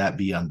 and would that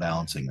be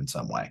unbalancing in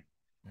some way?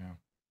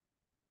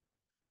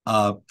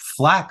 Yeah.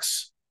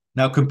 Flax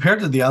Now, compared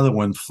to the other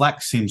one,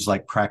 flex seems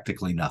like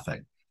practically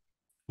nothing.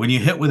 When you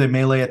hit with a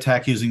melee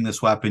attack using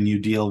this weapon, you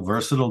deal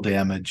versatile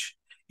damage,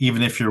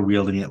 even if you're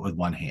wielding it with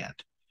one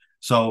hand.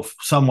 So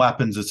some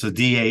weapons, it's a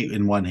D8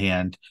 in one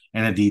hand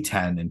and a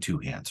D10 in two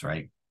hands,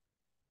 right?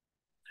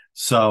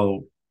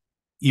 So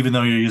even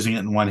though you're using it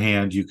in one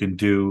hand, you can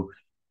do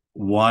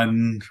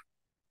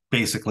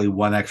basically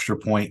one extra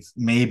point,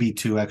 maybe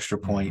two extra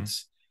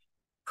points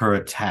per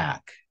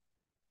attack.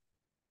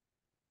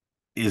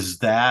 Is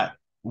that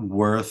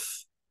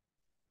worth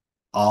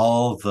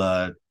all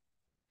the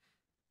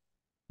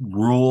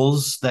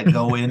rules that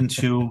go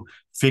into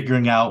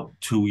figuring out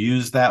to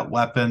use that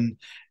weapon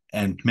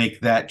and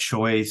make that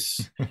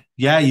choice?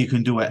 Yeah, you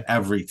can do it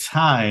every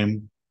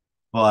time,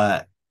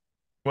 but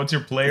what's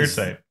your player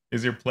type?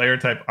 Is your player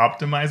type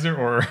optimizer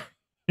or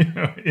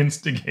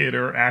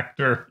instigator,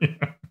 actor?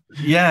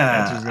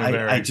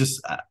 Yeah,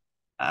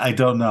 I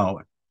don't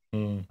know.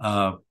 And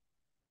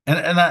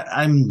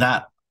I'm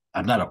not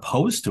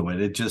opposed to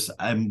it. It just,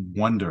 I'm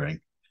wondering.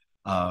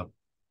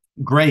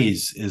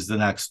 Graze is the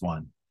next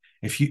one.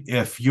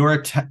 If your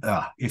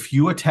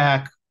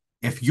attack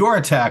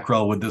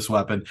roll with this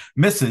weapon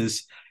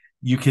misses,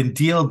 you can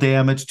deal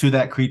damage to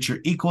that creature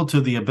equal to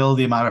the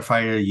ability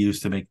modifier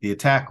used to make the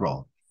attack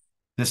roll.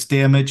 This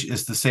damage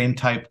is the same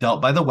type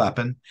dealt by the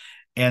weapon,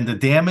 and the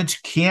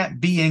damage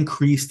can't be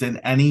increased in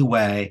any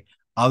way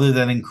other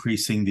than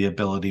increasing the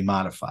ability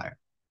modifier.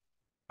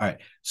 All right.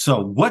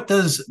 So what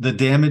does the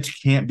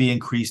damage can't be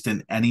increased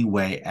in any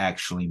way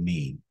actually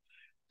mean?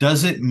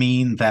 Does it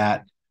mean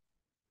that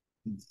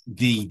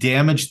the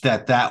damage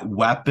that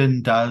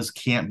weapon does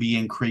can't be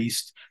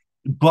increased?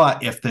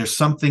 But if there's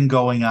something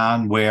going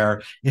on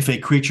where if a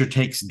creature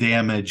takes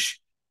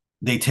damage,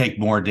 they take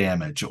more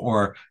damage,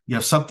 or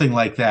something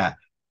like that,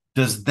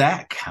 does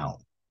that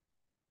count?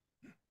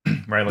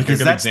 Right. Like because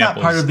that's not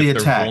part of the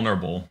attack. They're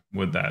vulnerable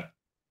with that.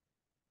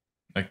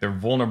 Like they're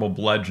vulnerable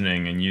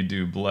bludgeoning, and you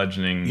do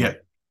bludgeoning. Yeah.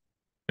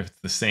 If it's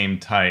the same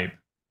type.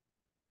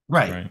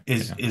 Right.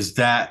 Is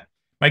that?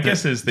 My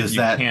guess is that you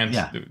can't.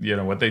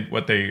 Yeah. What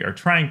they are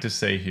trying to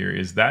say here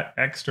is that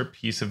extra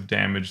piece of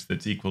damage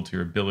that's equal to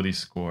your ability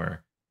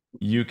score,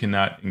 you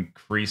cannot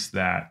increase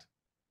that.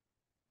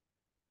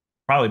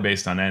 Probably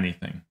based on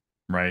anything,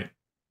 right?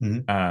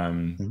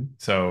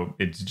 So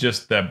it's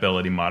just the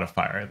ability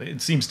modifier.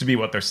 It seems to be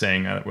what they're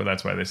saying. Well,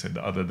 that's why they said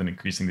other than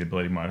increasing the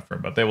ability modifier,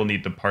 but they will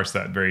need to parse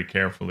that very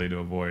carefully to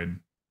avoid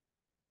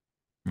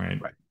right.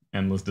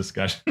 Endless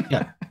discussion.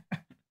 Yeah.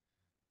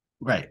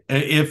 Right.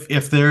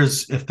 If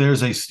there's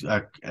a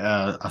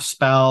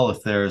spell,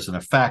 if there's an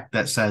effect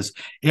that says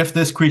if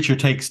this creature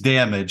takes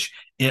damage,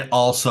 it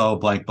also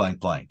blank blank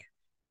blank.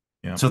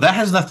 Yeah. So that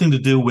has nothing to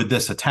do with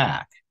this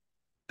attack.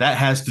 That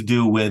has to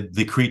do with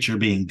the creature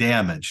being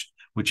damaged,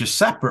 which is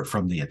separate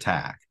from the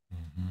attack.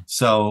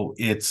 So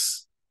it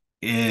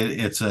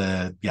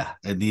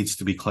needs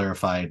to be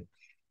clarified.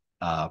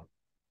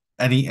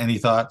 Any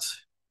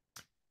thoughts?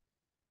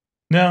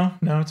 No,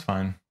 it's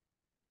fine.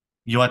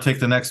 You want to take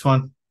the next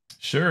one?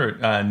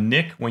 Sure.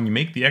 Nick, when you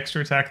make the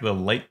extra attack of the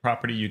light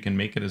property, you can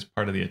make it as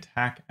part of the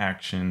attack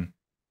action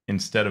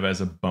instead of as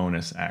a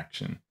bonus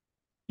action.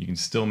 You can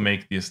still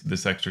make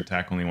this extra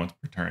attack only once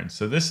per turn.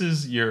 So this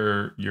is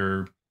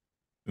the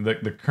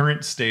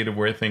current state of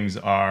where things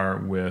are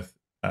with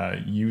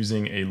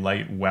using a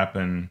light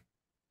weapon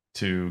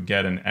to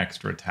get an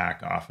extra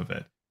attack off of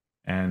it.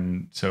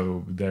 And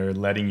so they're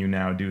letting you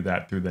now do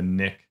that through the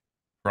Nick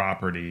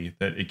property,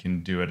 that it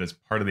can do it as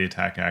part of the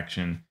attack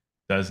action.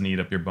 Does need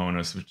up your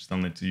bonus, which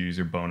then lets you use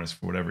your bonus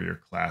for whatever your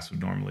class would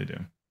normally do.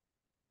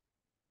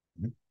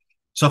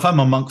 So if I'm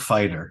a monk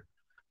fighter,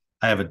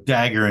 I have a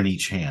dagger in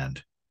each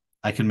hand.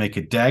 I can make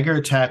a dagger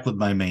attack with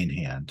my main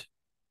hand,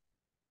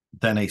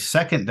 then a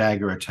second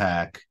dagger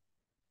attack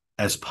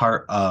as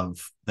part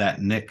of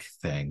that Nick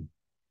thing,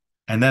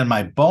 and then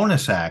my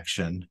bonus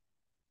action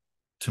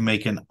to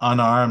make an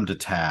unarmed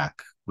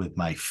attack with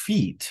my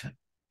feet,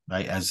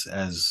 right,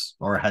 as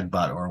or a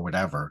headbutt or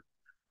whatever.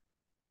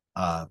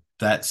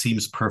 That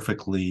seems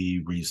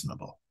perfectly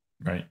reasonable.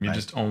 Right. You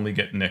just only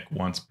get Nick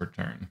once per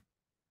turn.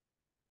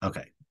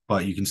 Okay.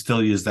 But you can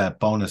still use that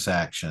bonus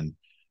action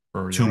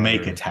to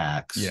make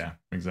attacks. Yeah,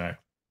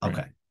 exactly. Right.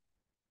 Okay.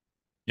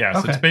 Yeah,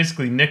 so it's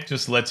basically Nick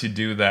just lets you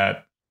do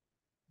that.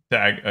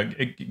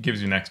 It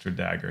gives you an extra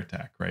dagger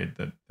attack, right?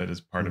 That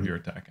is part of your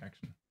attack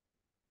action.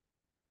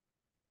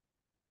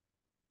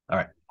 All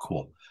right,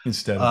 cool.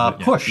 Instead of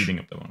push. Eating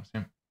up the bonus.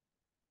 Yeah.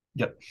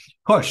 Yep.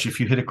 Push.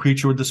 If you hit a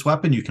creature with this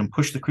weapon, you can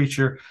push the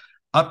creature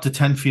up to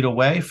 10 feet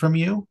away from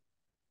you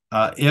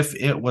if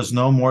it was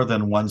no more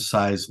than one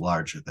size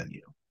larger than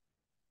you.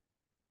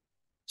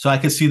 So I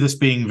could see this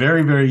being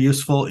very, very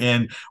useful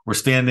we're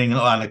standing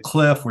on a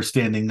cliff, we're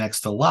standing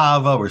next to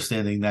lava, we're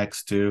standing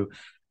next to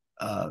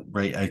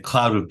a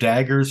Cloud of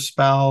Daggers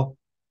spell.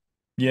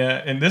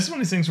 Yeah, and this is one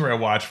of these things where I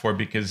watch for,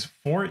 because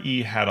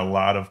 4E had a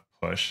lot of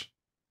push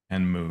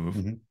and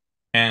move.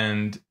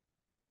 And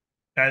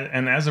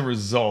as a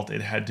result,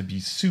 it had to be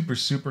super,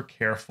 super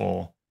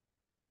careful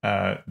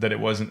that it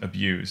wasn't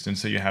abused. And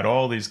so you had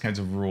all these kinds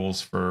of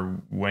rules for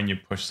when you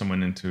push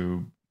someone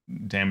into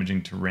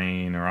damaging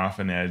terrain or off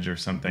an edge or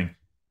something.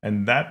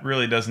 And that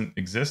really doesn't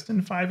exist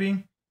in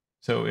 5e.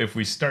 So if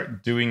we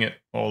start doing it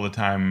all the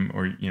time,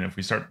 or if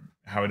we start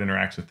how it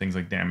interacts with things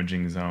like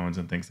damaging zones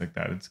and things like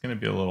that, it's going to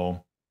be a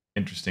little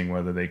interesting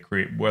whether they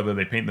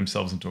paint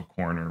themselves into a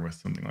corner with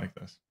something like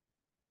this.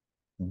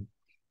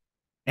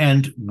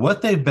 And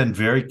what they've been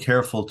very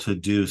careful to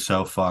do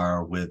so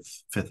far with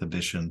 5th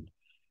edition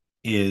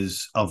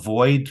is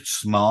avoid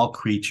small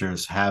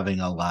creatures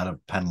having a lot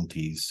of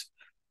penalties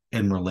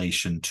in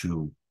relation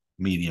to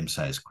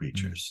medium-sized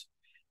creatures.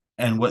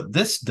 And what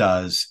this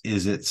does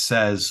is it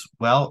says,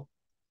 well,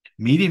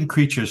 medium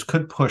creatures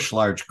could push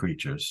large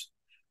creatures,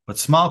 but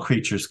small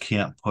creatures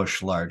can't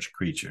push large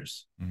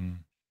creatures.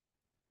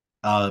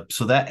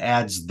 So that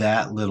adds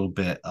that little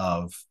bit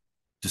of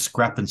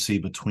discrepancy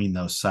between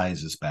those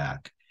sizes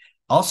back.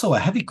 Also, a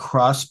heavy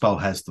crossbow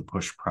has the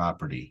push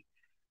property.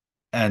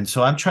 And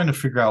so I'm trying to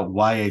figure out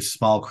why a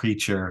small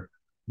creature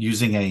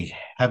using a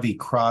heavy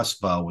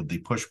crossbow with the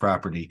push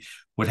property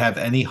would have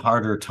any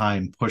harder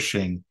time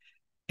pushing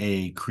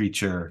a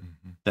creature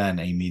than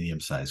a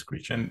medium-sized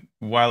creature. And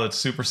while it's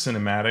super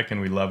cinematic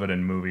and we love it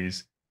in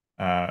movies,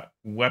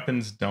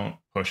 weapons don't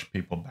push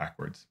people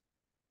backwards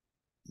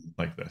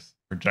like this.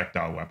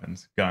 Projectile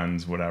weapons,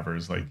 guns,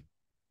 whatever's like,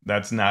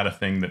 that's not a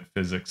thing that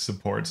physics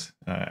supports.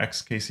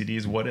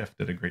 XKCD's What If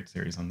did a great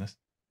series on this.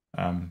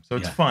 So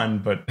it's fun,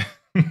 but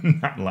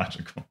not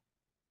logical.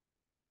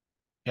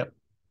 Yep.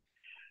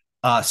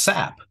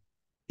 Sap.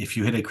 If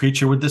you hit a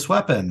creature with this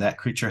weapon, that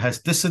creature has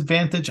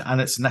disadvantage on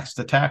its next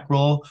attack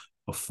roll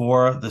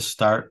before the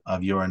start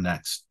of your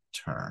next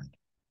turn.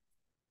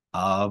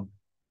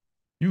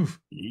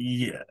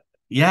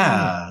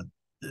 Yeah.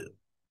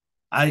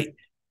 I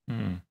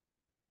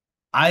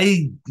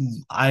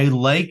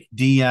like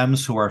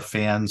DMs who are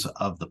fans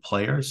of the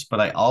players, but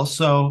I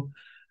also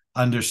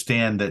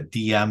understand that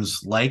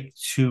DMs like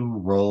to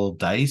roll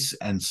dice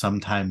and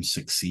sometimes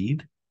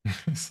succeed.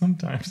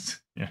 Sometimes,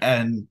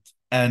 yeah.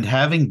 And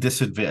having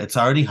disadvantage, it's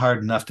already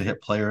hard enough to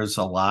hit players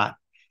a lot.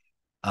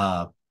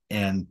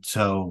 And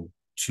so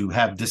to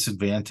have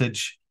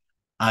disadvantage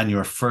on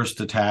your first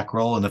attack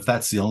roll, and if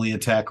that's the only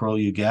attack roll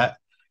you get,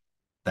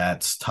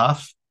 that's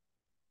tough.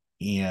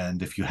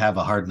 And if you have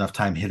a hard enough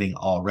time hitting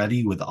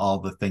already with all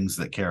the things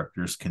that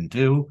characters can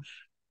do,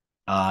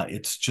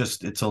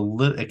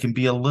 it can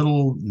be a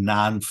little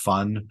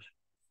non-fun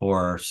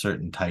for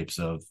certain types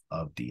of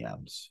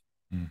DMs.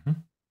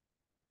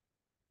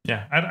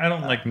 Yeah, I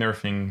don't like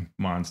nerfing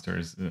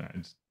monsters.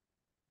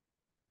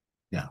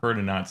 Prefer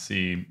to not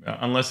see,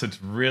 unless it's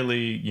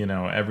really,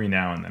 every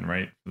now and then,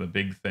 right? The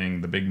big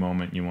thing, the big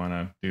moment, you want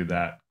to do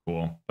that,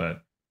 cool.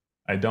 But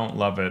I don't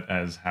love it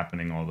as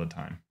happening all the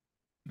time.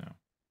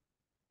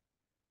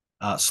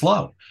 No.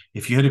 Slow.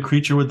 If you hit a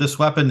creature with this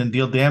weapon and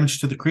deal damage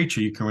to the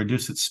creature, you can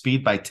reduce its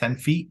speed by 10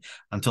 feet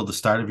until the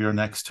start of your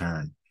next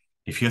turn.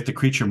 If you hit the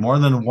creature more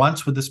than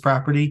once with this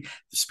property,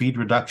 the speed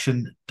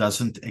reduction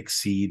doesn't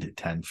exceed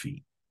 10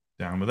 feet.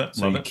 Down with it.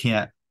 So Love you it.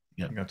 Can't.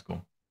 Yep. That's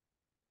cool.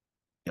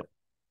 Yep.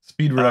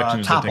 Speed reduction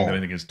is the thing that I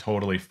think is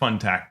totally fun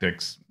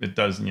tactics. It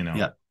does,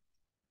 Yep.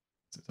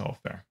 It's all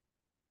fair.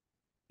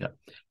 Yep.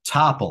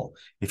 Topple.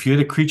 If you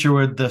hit a creature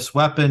with this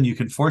weapon, you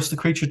can force the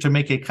creature to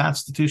make a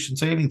Constitution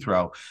saving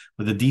throw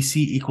with a DC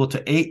equal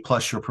to 8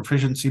 plus your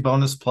proficiency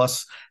bonus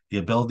plus the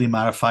ability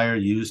modifier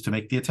used to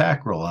make the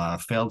attack roll. On a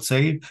failed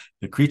save,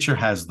 the creature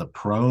has the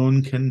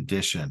prone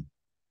condition.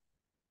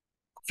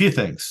 A few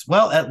things.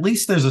 Well, at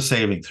least there's a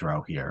saving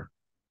throw here.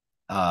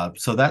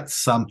 So that's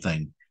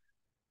something.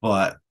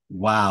 But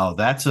wow,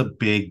 that's a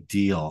big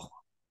deal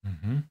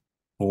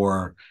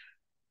for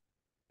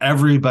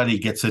everybody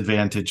gets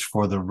advantage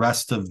for the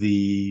rest of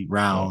the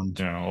round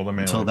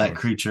until that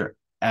creature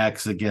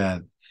acts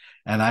again.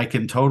 And I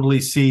can totally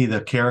see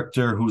the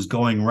character who's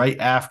going right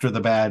after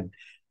the bad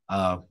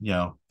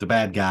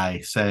guy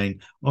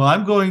saying, well,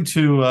 I'm going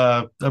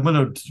to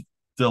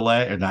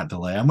delay or not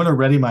delay. I'm going to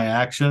ready my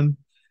action.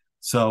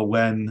 So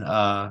when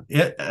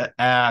it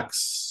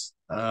acts,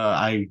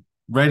 right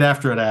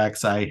after it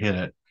acts, I hit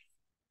it.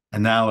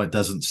 And now it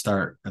doesn't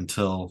start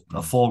until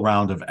a full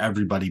round of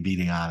everybody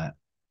beating on it.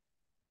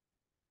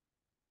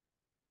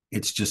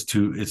 It's just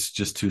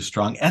too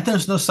strong. And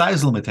there's no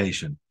size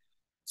limitation.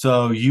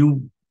 So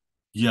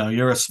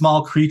you're a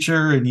small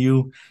creature and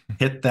you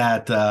hit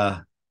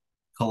that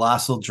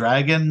colossal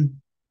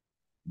dragon.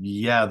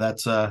 Yeah,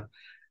 that's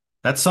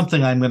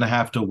something I'm going to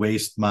have to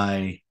waste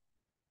my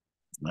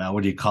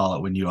what do you call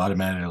it when you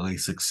automatically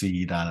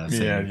succeed on a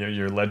save? Yeah,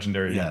 your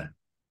legendary. Yeah,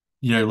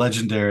 your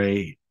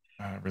legendary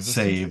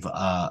save.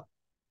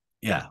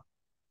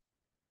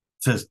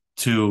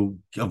 To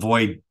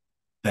avoid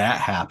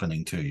that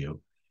happening to you.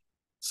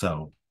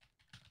 So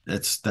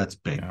that's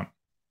big. Yeah.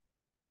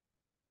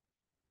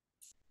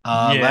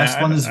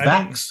 Last one is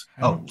Vax.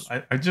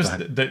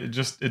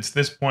 It's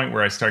this point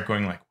where I start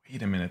going like,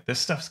 wait a minute, this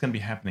stuff's gonna be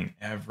happening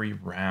every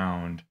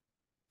round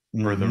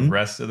for the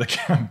rest of the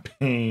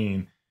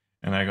campaign,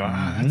 and I go,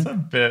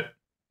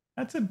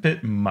 that's a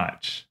bit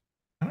much.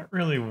 I don't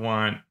really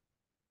want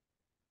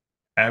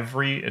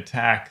every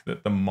attack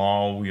that the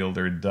maul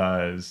wielder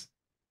does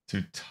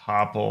to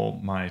topple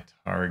my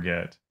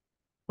target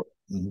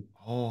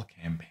whole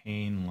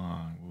campaign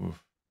long.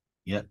 Oof.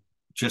 Yeah.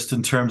 Just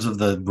in terms of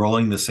the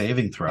rolling the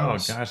saving Oh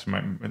throws. gosh,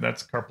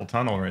 that's carpal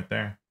tunnel right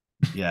there.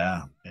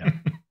 Yeah. Yeah.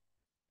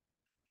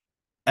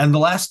 And the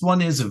last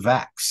one is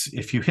Vex.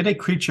 If you hit a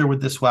creature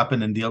with this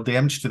weapon and deal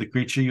damage to the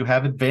creature, you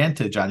have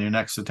advantage on your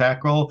next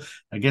attack roll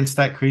against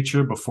that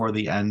creature before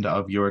the end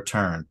of your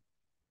turn.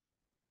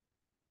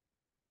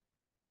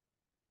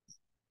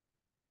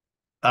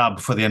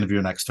 Before the end of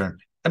your next turn.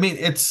 I mean,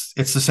 it's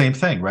the same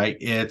thing, right?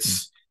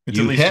 It's at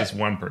you least hit, just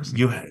one person.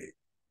 You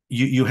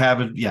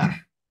have it, yeah.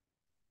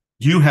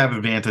 You have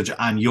advantage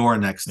on your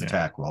next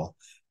attack roll.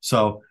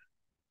 So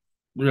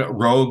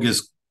Rogue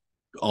is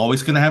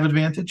always going to have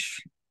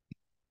advantage,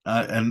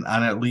 and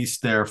on at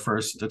least their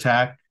first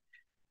attack.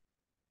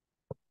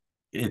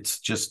 It's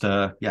just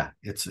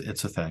it's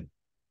a thing.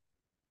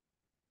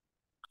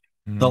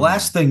 The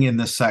last thing in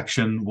this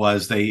section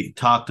was they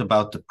talked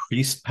about the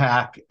priest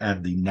pack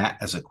and the net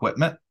as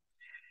equipment.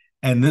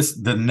 And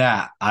the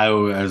net, I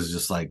was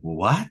just like,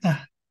 what?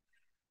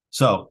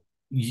 So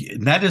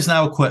net is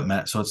now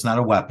equipment, so it's not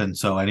a weapon,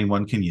 so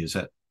anyone can use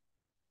it.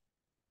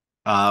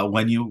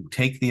 When you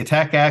take the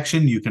attack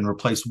action, you can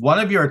replace one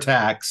of your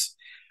attacks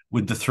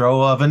with the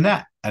throw of a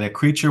net at a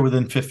creature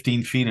within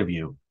 15 feet of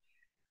you.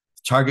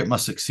 The target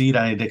must succeed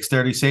on a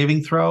dexterity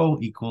saving throw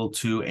equal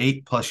to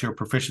 8 plus your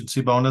proficiency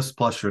bonus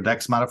plus your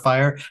dex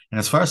modifier. And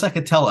as far as I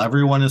could tell,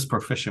 everyone is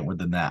proficient with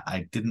the net.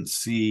 I didn't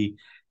see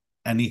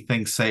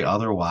anything say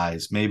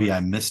otherwise. Maybe I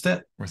missed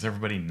it. Was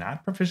everybody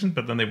not proficient?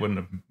 But then they wouldn't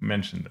have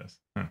mentioned this.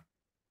 Huh.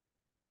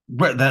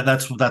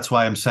 That's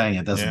why I'm saying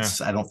it doesn't.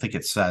 Yeah. I don't think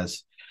it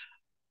says.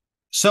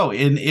 So,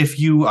 if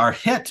you are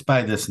hit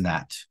by this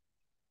net,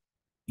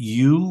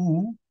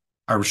 you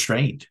are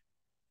restrained.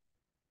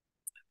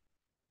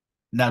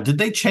 Now, did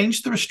they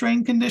change the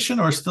restraint condition,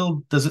 or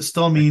does it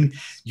still mean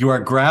you are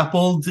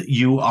grappled,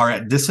 you are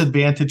at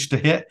disadvantage to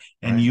hit,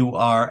 and you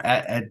are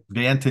at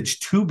advantage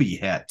to be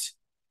hit?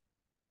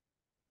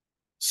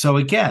 So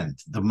again,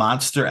 the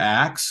monster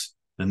acts,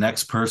 the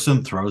next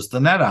person throws the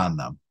net on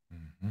them.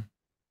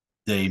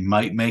 They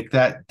might make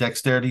that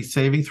dexterity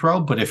saving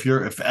throw, but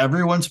if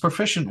everyone's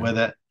proficient with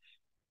it,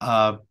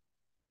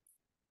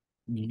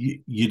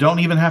 you don't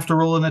even have to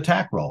roll an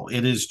attack roll.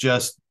 It is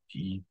just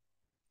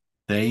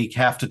they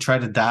have to try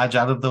to dodge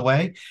out of the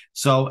way.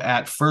 So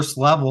at first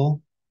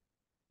level,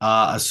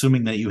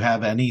 assuming that you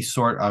have any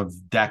sort of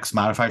dex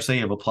modifier, say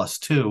you have a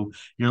 +2,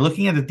 you're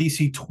looking at a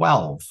DC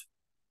 12.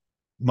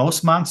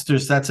 Most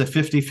monsters, that's a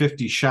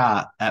 50-50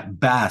 shot at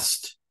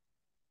best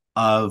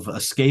of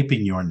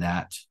escaping your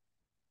net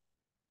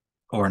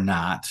or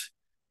not.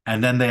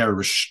 And then they are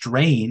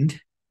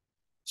restrained.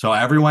 So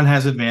everyone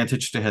has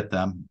advantage to hit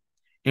them.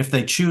 If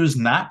they choose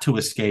not to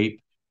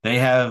escape, they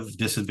have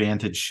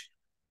disadvantage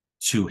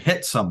to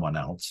hit someone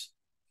else.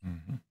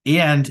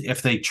 And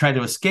if they try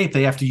to escape,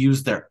 they have to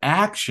use their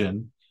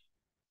action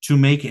to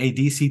make a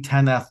DC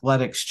 10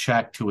 athletics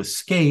check to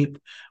escape,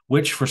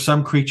 which for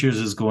some creatures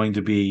is going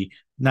to be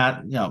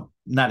not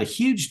a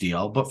huge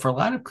deal, but for a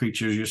lot of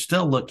creatures, you're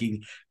still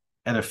looking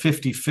at a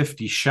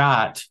 50-50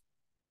 shot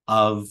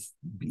of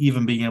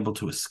even being able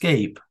to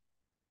escape.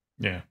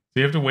 Yeah. So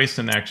you have to waste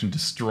an action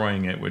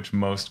destroying it, which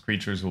most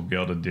creatures will be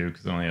able to do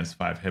because it only has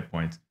 5 hit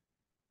points.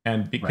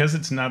 And because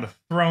it's not a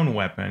thrown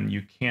weapon,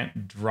 you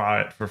can't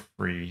draw it for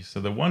free. So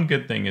the one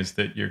good thing is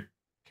that your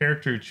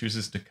character who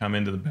chooses to come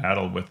into the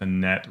battle with a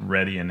net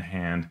ready in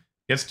hand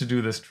gets to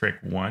do this trick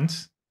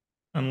once,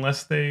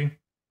 unless I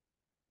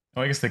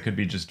guess they could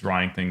be just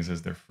drawing things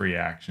as their free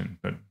action.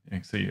 But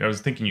so I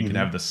was thinking you could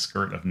have the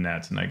skirt of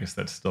nets, and I guess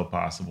that's still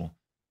possible.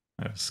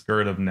 I have a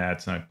skirt of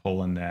nets, and I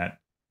pull a net,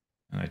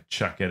 and I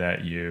chuck it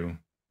at you.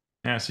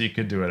 Yeah, so you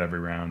could do it every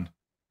round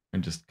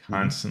and just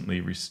constantly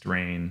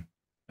restrain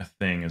a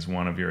thing as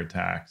one of your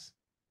attacks,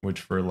 which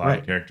for a lot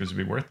of characters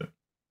would be worth it.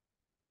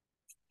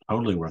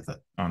 Totally worth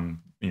it. On,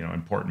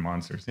 important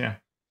monsters. Yeah,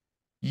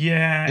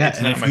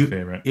 it's not my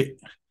favorite.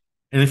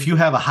 And if you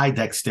have a high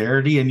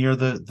dexterity and you're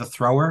the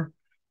thrower,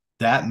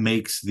 that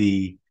makes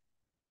and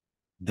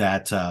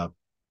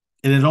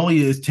it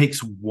only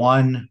takes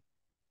one.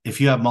 If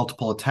you have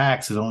multiple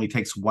attacks, it only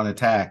takes one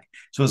attack.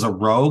 So as a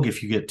rogue,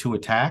 if you get 2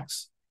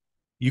 attacks,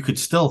 you could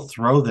still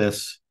throw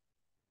this,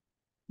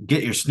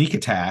 get your sneak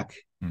attack,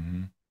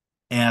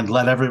 and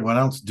let everyone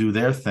else do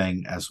their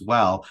thing as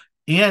well.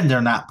 And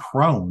they're not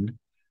prone.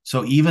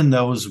 So even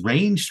those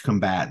ranged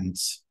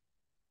combatants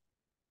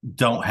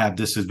don't have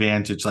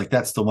disadvantage. Like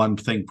that's the one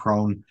thing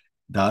prone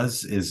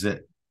does, is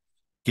it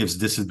gives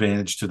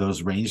disadvantage to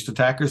those ranged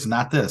attackers.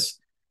 Not this.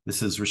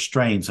 This is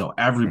restrained, so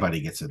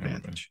everybody gets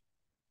advantage.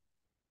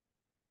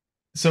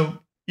 So,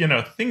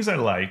 things I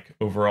like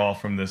overall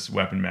from this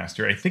Weapon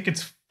Master, I think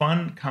it's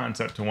fun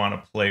concept to want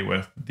to play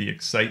with, the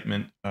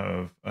excitement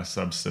of a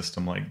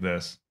subsystem like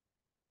this.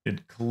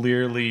 It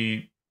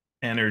clearly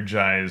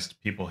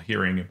energized people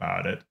hearing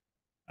about it.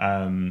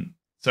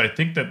 So I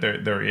think that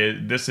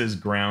this is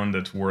ground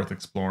that's worth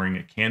exploring.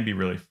 It can be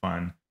really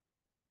fun.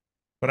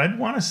 but I'd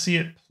want to see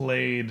it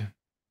played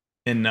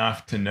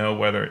enough to know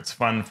whether it's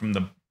fun from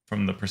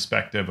the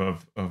perspective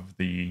of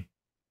the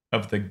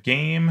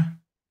game,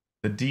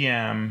 the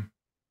DM,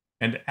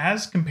 and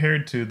as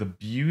compared to the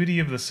beauty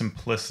of the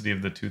simplicity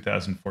of the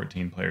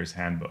 2014 Player's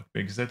Handbook.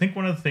 Because I think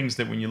one of the things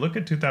that when you look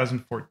at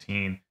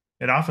 2014,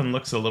 it often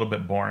looks a little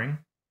bit boring.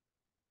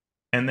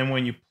 And then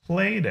when you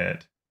played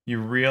it, you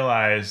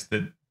realize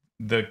that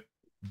the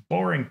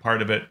boring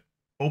part of it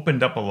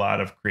opened up a lot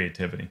of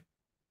creativity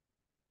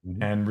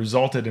and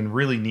resulted in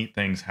really neat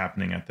things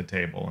happening at the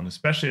table. And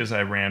especially as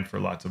I ran for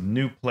lots of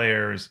new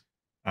players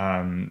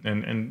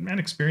and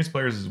experienced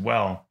players as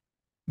well,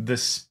 the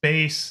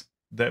space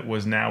that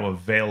was now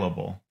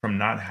available from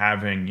not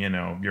having,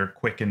 your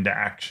quick into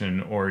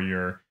action or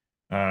your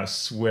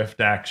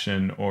swift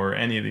action or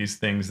any of these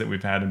things that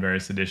we've had in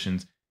various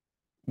editions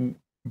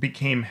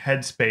became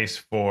headspace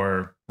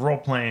for role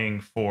playing,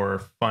 for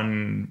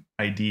fun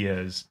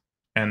ideas.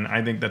 And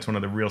I think that's one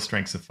of the real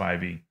strengths of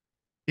 5e.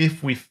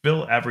 If we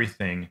fill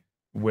everything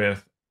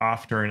with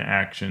off turn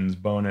actions,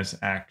 bonus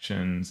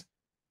actions,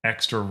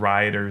 extra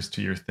riders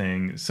to your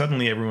thing,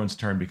 suddenly everyone's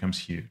turn becomes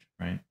huge,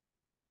 right?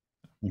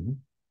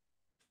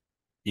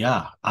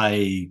 Yeah,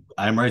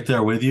 I'm right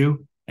there with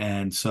you.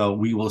 And so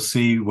we will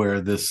see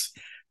where this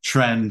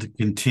trend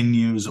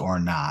continues or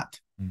not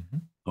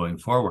going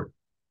forward.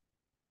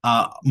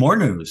 More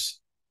news.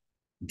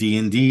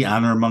 D&D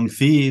Honor Among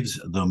Thieves,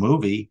 the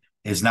movie,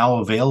 is now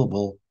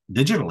available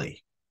digitally,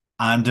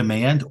 on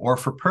demand, or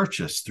for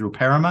purchase through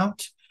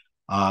Paramount.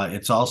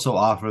 It's also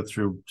offered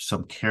through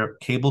some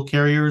cable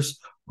carriers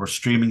or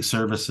streaming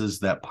services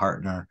that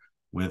partner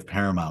with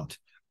Paramount.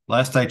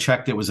 Last I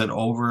checked, it was at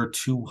over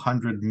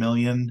 200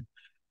 million.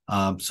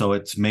 So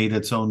it's made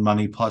its own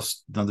money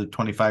plus another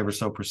 25 or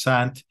so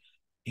percent.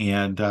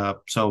 And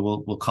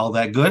so we'll call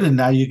that good. And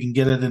now you can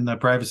get it in the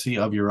privacy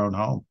of your own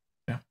home.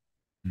 Yeah.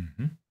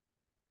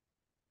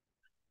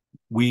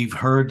 We've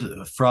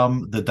heard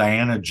from the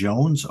Diana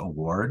Jones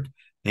Award.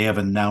 They have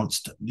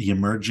announced the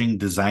Emerging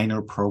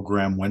Designer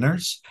Program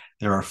winners.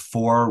 There are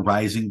 4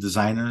 rising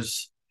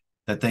designers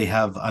that they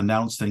have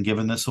announced and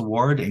given this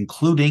award,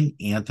 including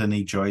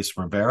Anthony Joyce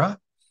Rivera,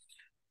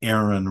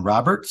 Aaron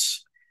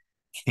Roberts,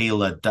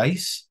 Kayla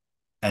Dice,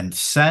 and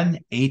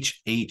Sen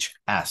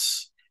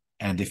HHS.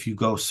 And if you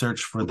go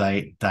search for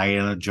the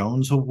Diana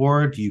Jones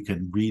Award, you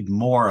can read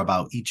more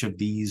about each of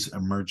these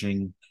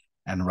emerging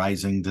and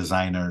rising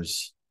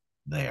designers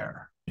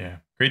there. Yeah,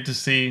 great to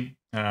see.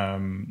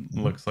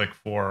 Looks like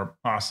 4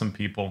 awesome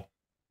people.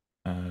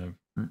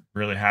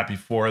 Really happy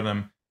for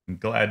them. I'm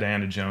glad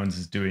Diana Jones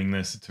is doing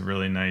this. It's a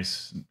really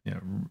nice,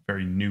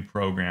 very new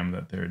program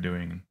that they're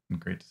doing, and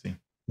great to see.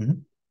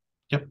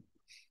 Yep.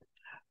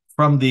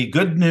 From the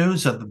good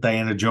news of the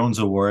Diana Jones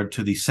Award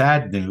to the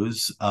sad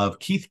news of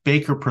Keith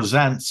Baker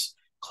Presents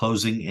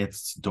closing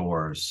its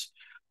doors.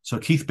 So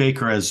Keith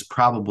Baker, as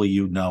probably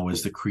you know,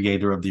 is the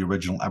creator of the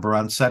original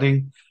Eberron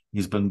setting.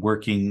 He's been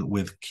working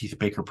with Keith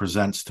Baker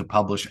Presents to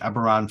publish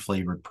Eberron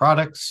flavored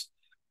products.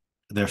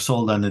 They're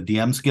sold on the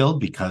DM's Guild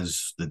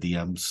because the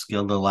DM's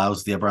Guild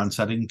allows the Eberron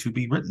setting to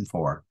be written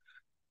for.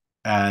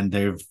 And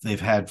they've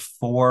had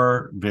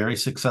 4 very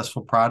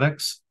successful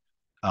products,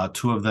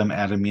 2 of them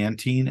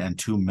adamantine and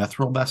 2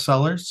 mithril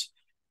bestsellers.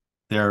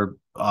 They're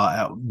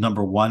at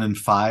number 1 and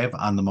 5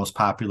 on the most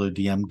popular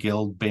DM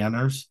Guild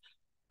banners.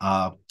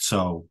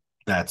 So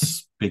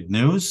that's big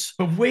news.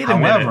 But wait a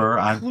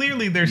minute.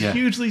 Clearly they're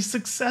hugely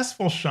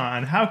successful,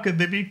 Shawn. How could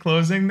they be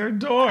closing their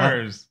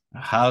doors?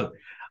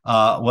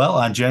 Well,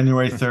 on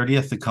January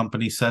 30th, the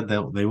company said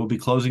that they will be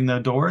closing their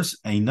doors.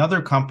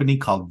 Another company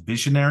called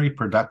Visionary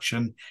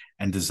Production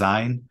and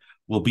Design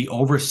will be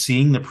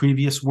overseeing the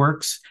previous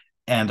works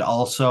and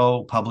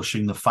also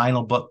publishing the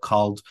final book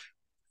called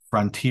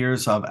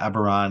Frontiers of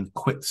Eberron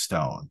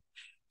Quickstone.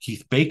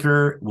 Keith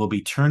Baker will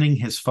be turning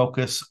his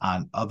focus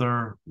on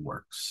other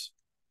works.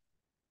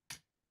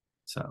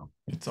 So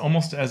it's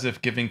almost as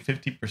if giving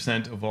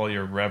 50% of all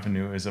your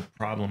revenue is a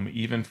problem,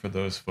 even for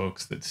those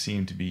folks that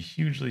seem to be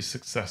hugely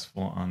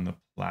successful on the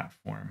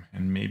platform.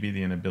 And maybe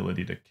the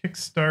inability to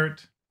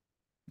kickstart,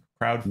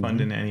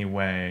 crowdfund in any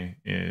way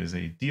is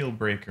a deal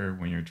breaker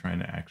when you're trying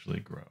to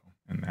actually grow.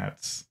 And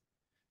that's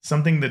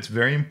something that's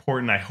very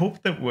important. I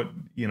hope that what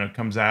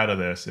comes out of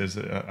this is,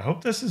 I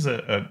hope this is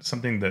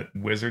something that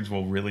Wizards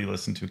will really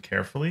listen to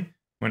carefully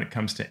when it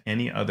comes to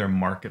any other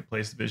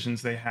marketplace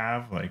visions they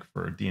have, like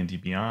for D&D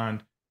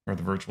Beyond or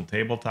the virtual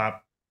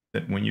tabletop,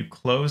 that when you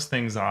close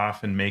things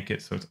off and make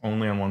it so it's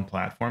only on one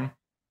platform,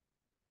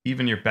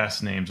 even your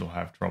best names will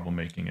have trouble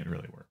making it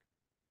really work.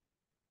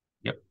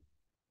 Yep.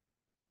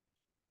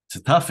 It's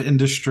a tough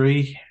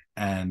industry,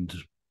 and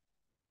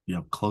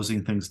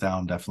closing things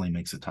down definitely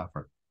makes it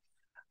tougher.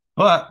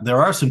 But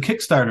there are some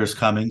Kickstarters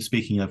coming.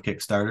 Speaking of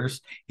Kickstarters,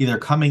 either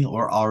coming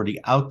or already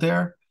out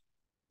there.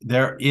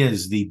 There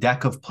is the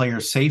Deck of Player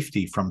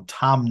Safety from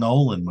Tom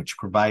Nolan, which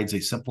provides a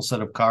simple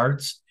set of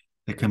cards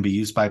that can be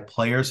used by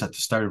players at the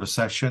start of a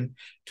session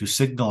to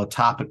signal a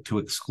topic to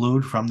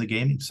exclude from the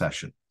gaming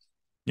session.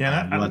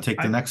 Yeah, You want to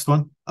take the next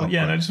one? well, Oh,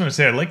 yeah, and I good. just want to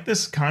say I like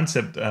this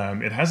concept.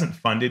 It hasn't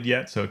funded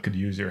yet, so it could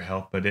use your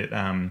help. But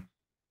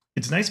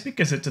it's nice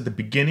because it's at the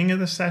beginning of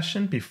the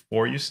session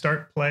before you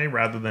start play,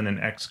 rather than an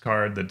X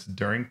card that's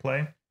during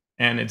play,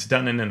 and it's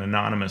done in an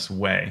anonymous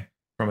way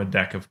from a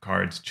deck of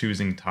cards,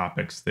 choosing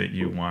topics that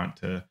you want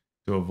to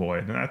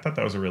avoid. And I thought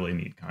that was a really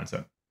neat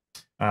concept.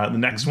 The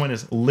next Mhm. one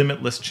is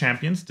Limitless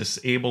Champions: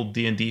 Disabled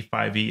D&D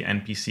 5e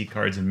NPC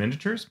Cards and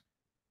Miniatures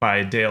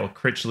by Dale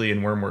Critchley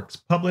and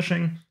Wormworks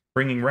Publishing,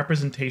 bringing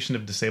representation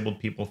of disabled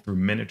people through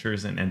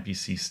miniatures and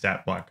NPC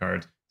stat block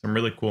cards. Some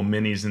really cool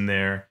minis in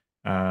there,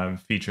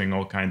 featuring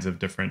all kinds of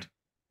different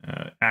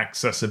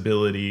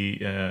accessibility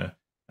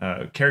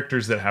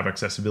characters that have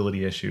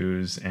accessibility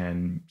issues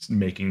and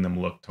making them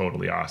look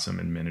totally awesome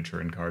in miniature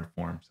and card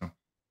form. So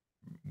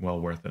well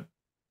worth it.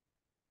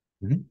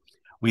 Mhm.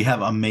 We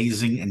have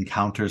Amazing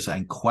Encounters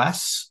and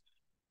Quests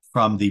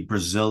from the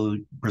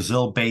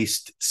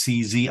Brazil-based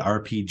CZ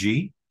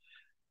RPG.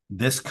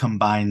 This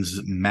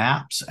combines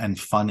maps and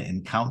fun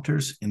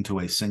encounters into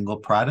a single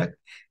product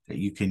that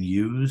you can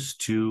use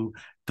to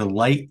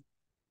delight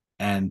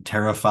and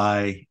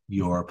terrify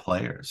your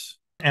players.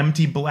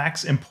 Empty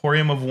Black's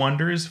Emporium of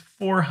Wonders: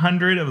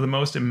 400 of the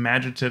most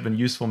imaginative and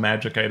useful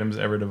magic items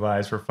ever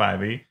devised for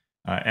 5e.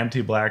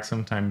 Empty Black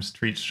sometimes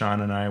treats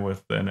Shawn and I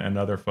with and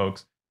other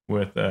folks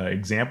with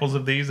examples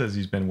of these as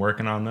he's been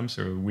working on them.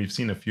 So we've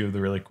seen a few of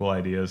the really cool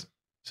ideas.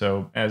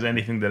 So as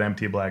anything that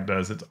Empty Black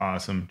does, it's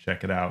awesome.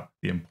 Check it out,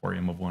 the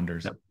Emporium of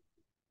Wonders. Yep.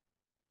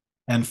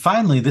 And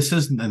finally, this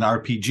isn't an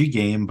RPG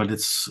game, but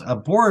it's a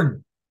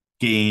board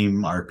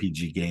game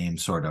RPG game,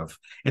 sort of.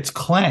 It's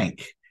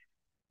Clank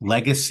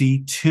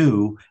Legacy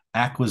 2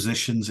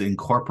 Acquisitions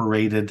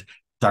Incorporated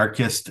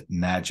Darkest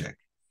Magic.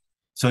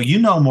 So you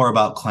know more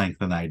about Clank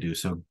than I do.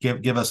 So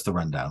give us the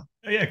rundown.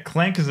 Yeah,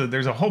 Clank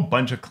there's a whole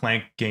bunch of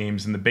Clank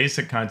games, and the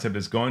basic concept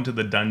is going to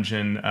the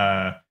dungeon,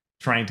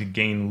 trying to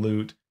gain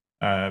loot.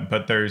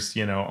 But there's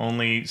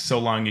only so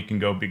long you can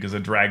go because a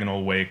dragon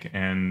will wake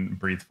and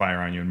breathe fire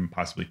on you and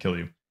possibly kill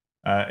you.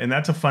 And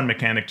that's a fun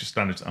mechanic just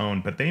on its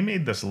own. But they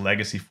made this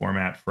legacy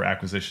format for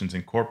Acquisitions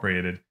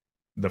Incorporated,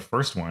 the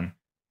first one.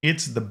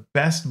 It's the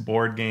best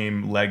board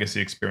game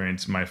legacy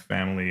experience my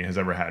family has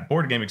ever had.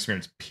 Board game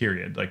experience,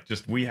 period. Like,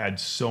 just we had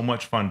so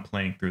much fun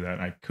playing through that.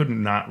 I could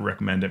not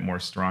recommend it more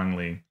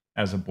strongly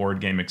as a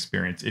board game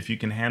experience. If you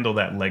can handle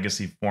that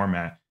legacy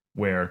format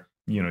where,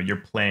 you're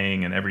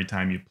playing and every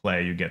time you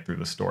play, you get through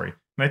the story.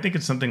 And I think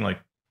it's something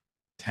like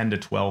 10 to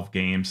 12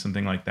 games,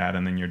 something like that,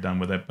 and then you're done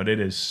with it. But it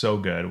is so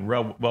good.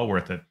 Well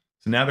worth it.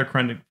 So now they're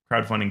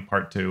crowdfunding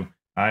part 2.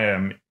 I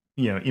am,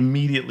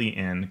 immediately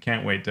in.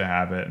 Can't wait to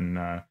have it,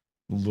 and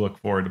look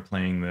forward to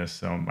playing this.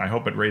 So I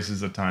hope it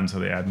raises a ton so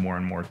they add more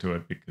and more to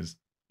it, because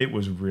it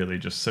was really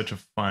just such a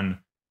fun,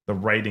 the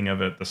writing of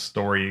it, the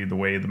story, the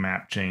way the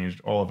map changed,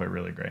 all of it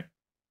really great.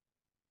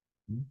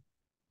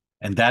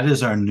 And that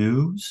is our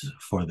news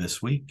for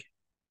this week.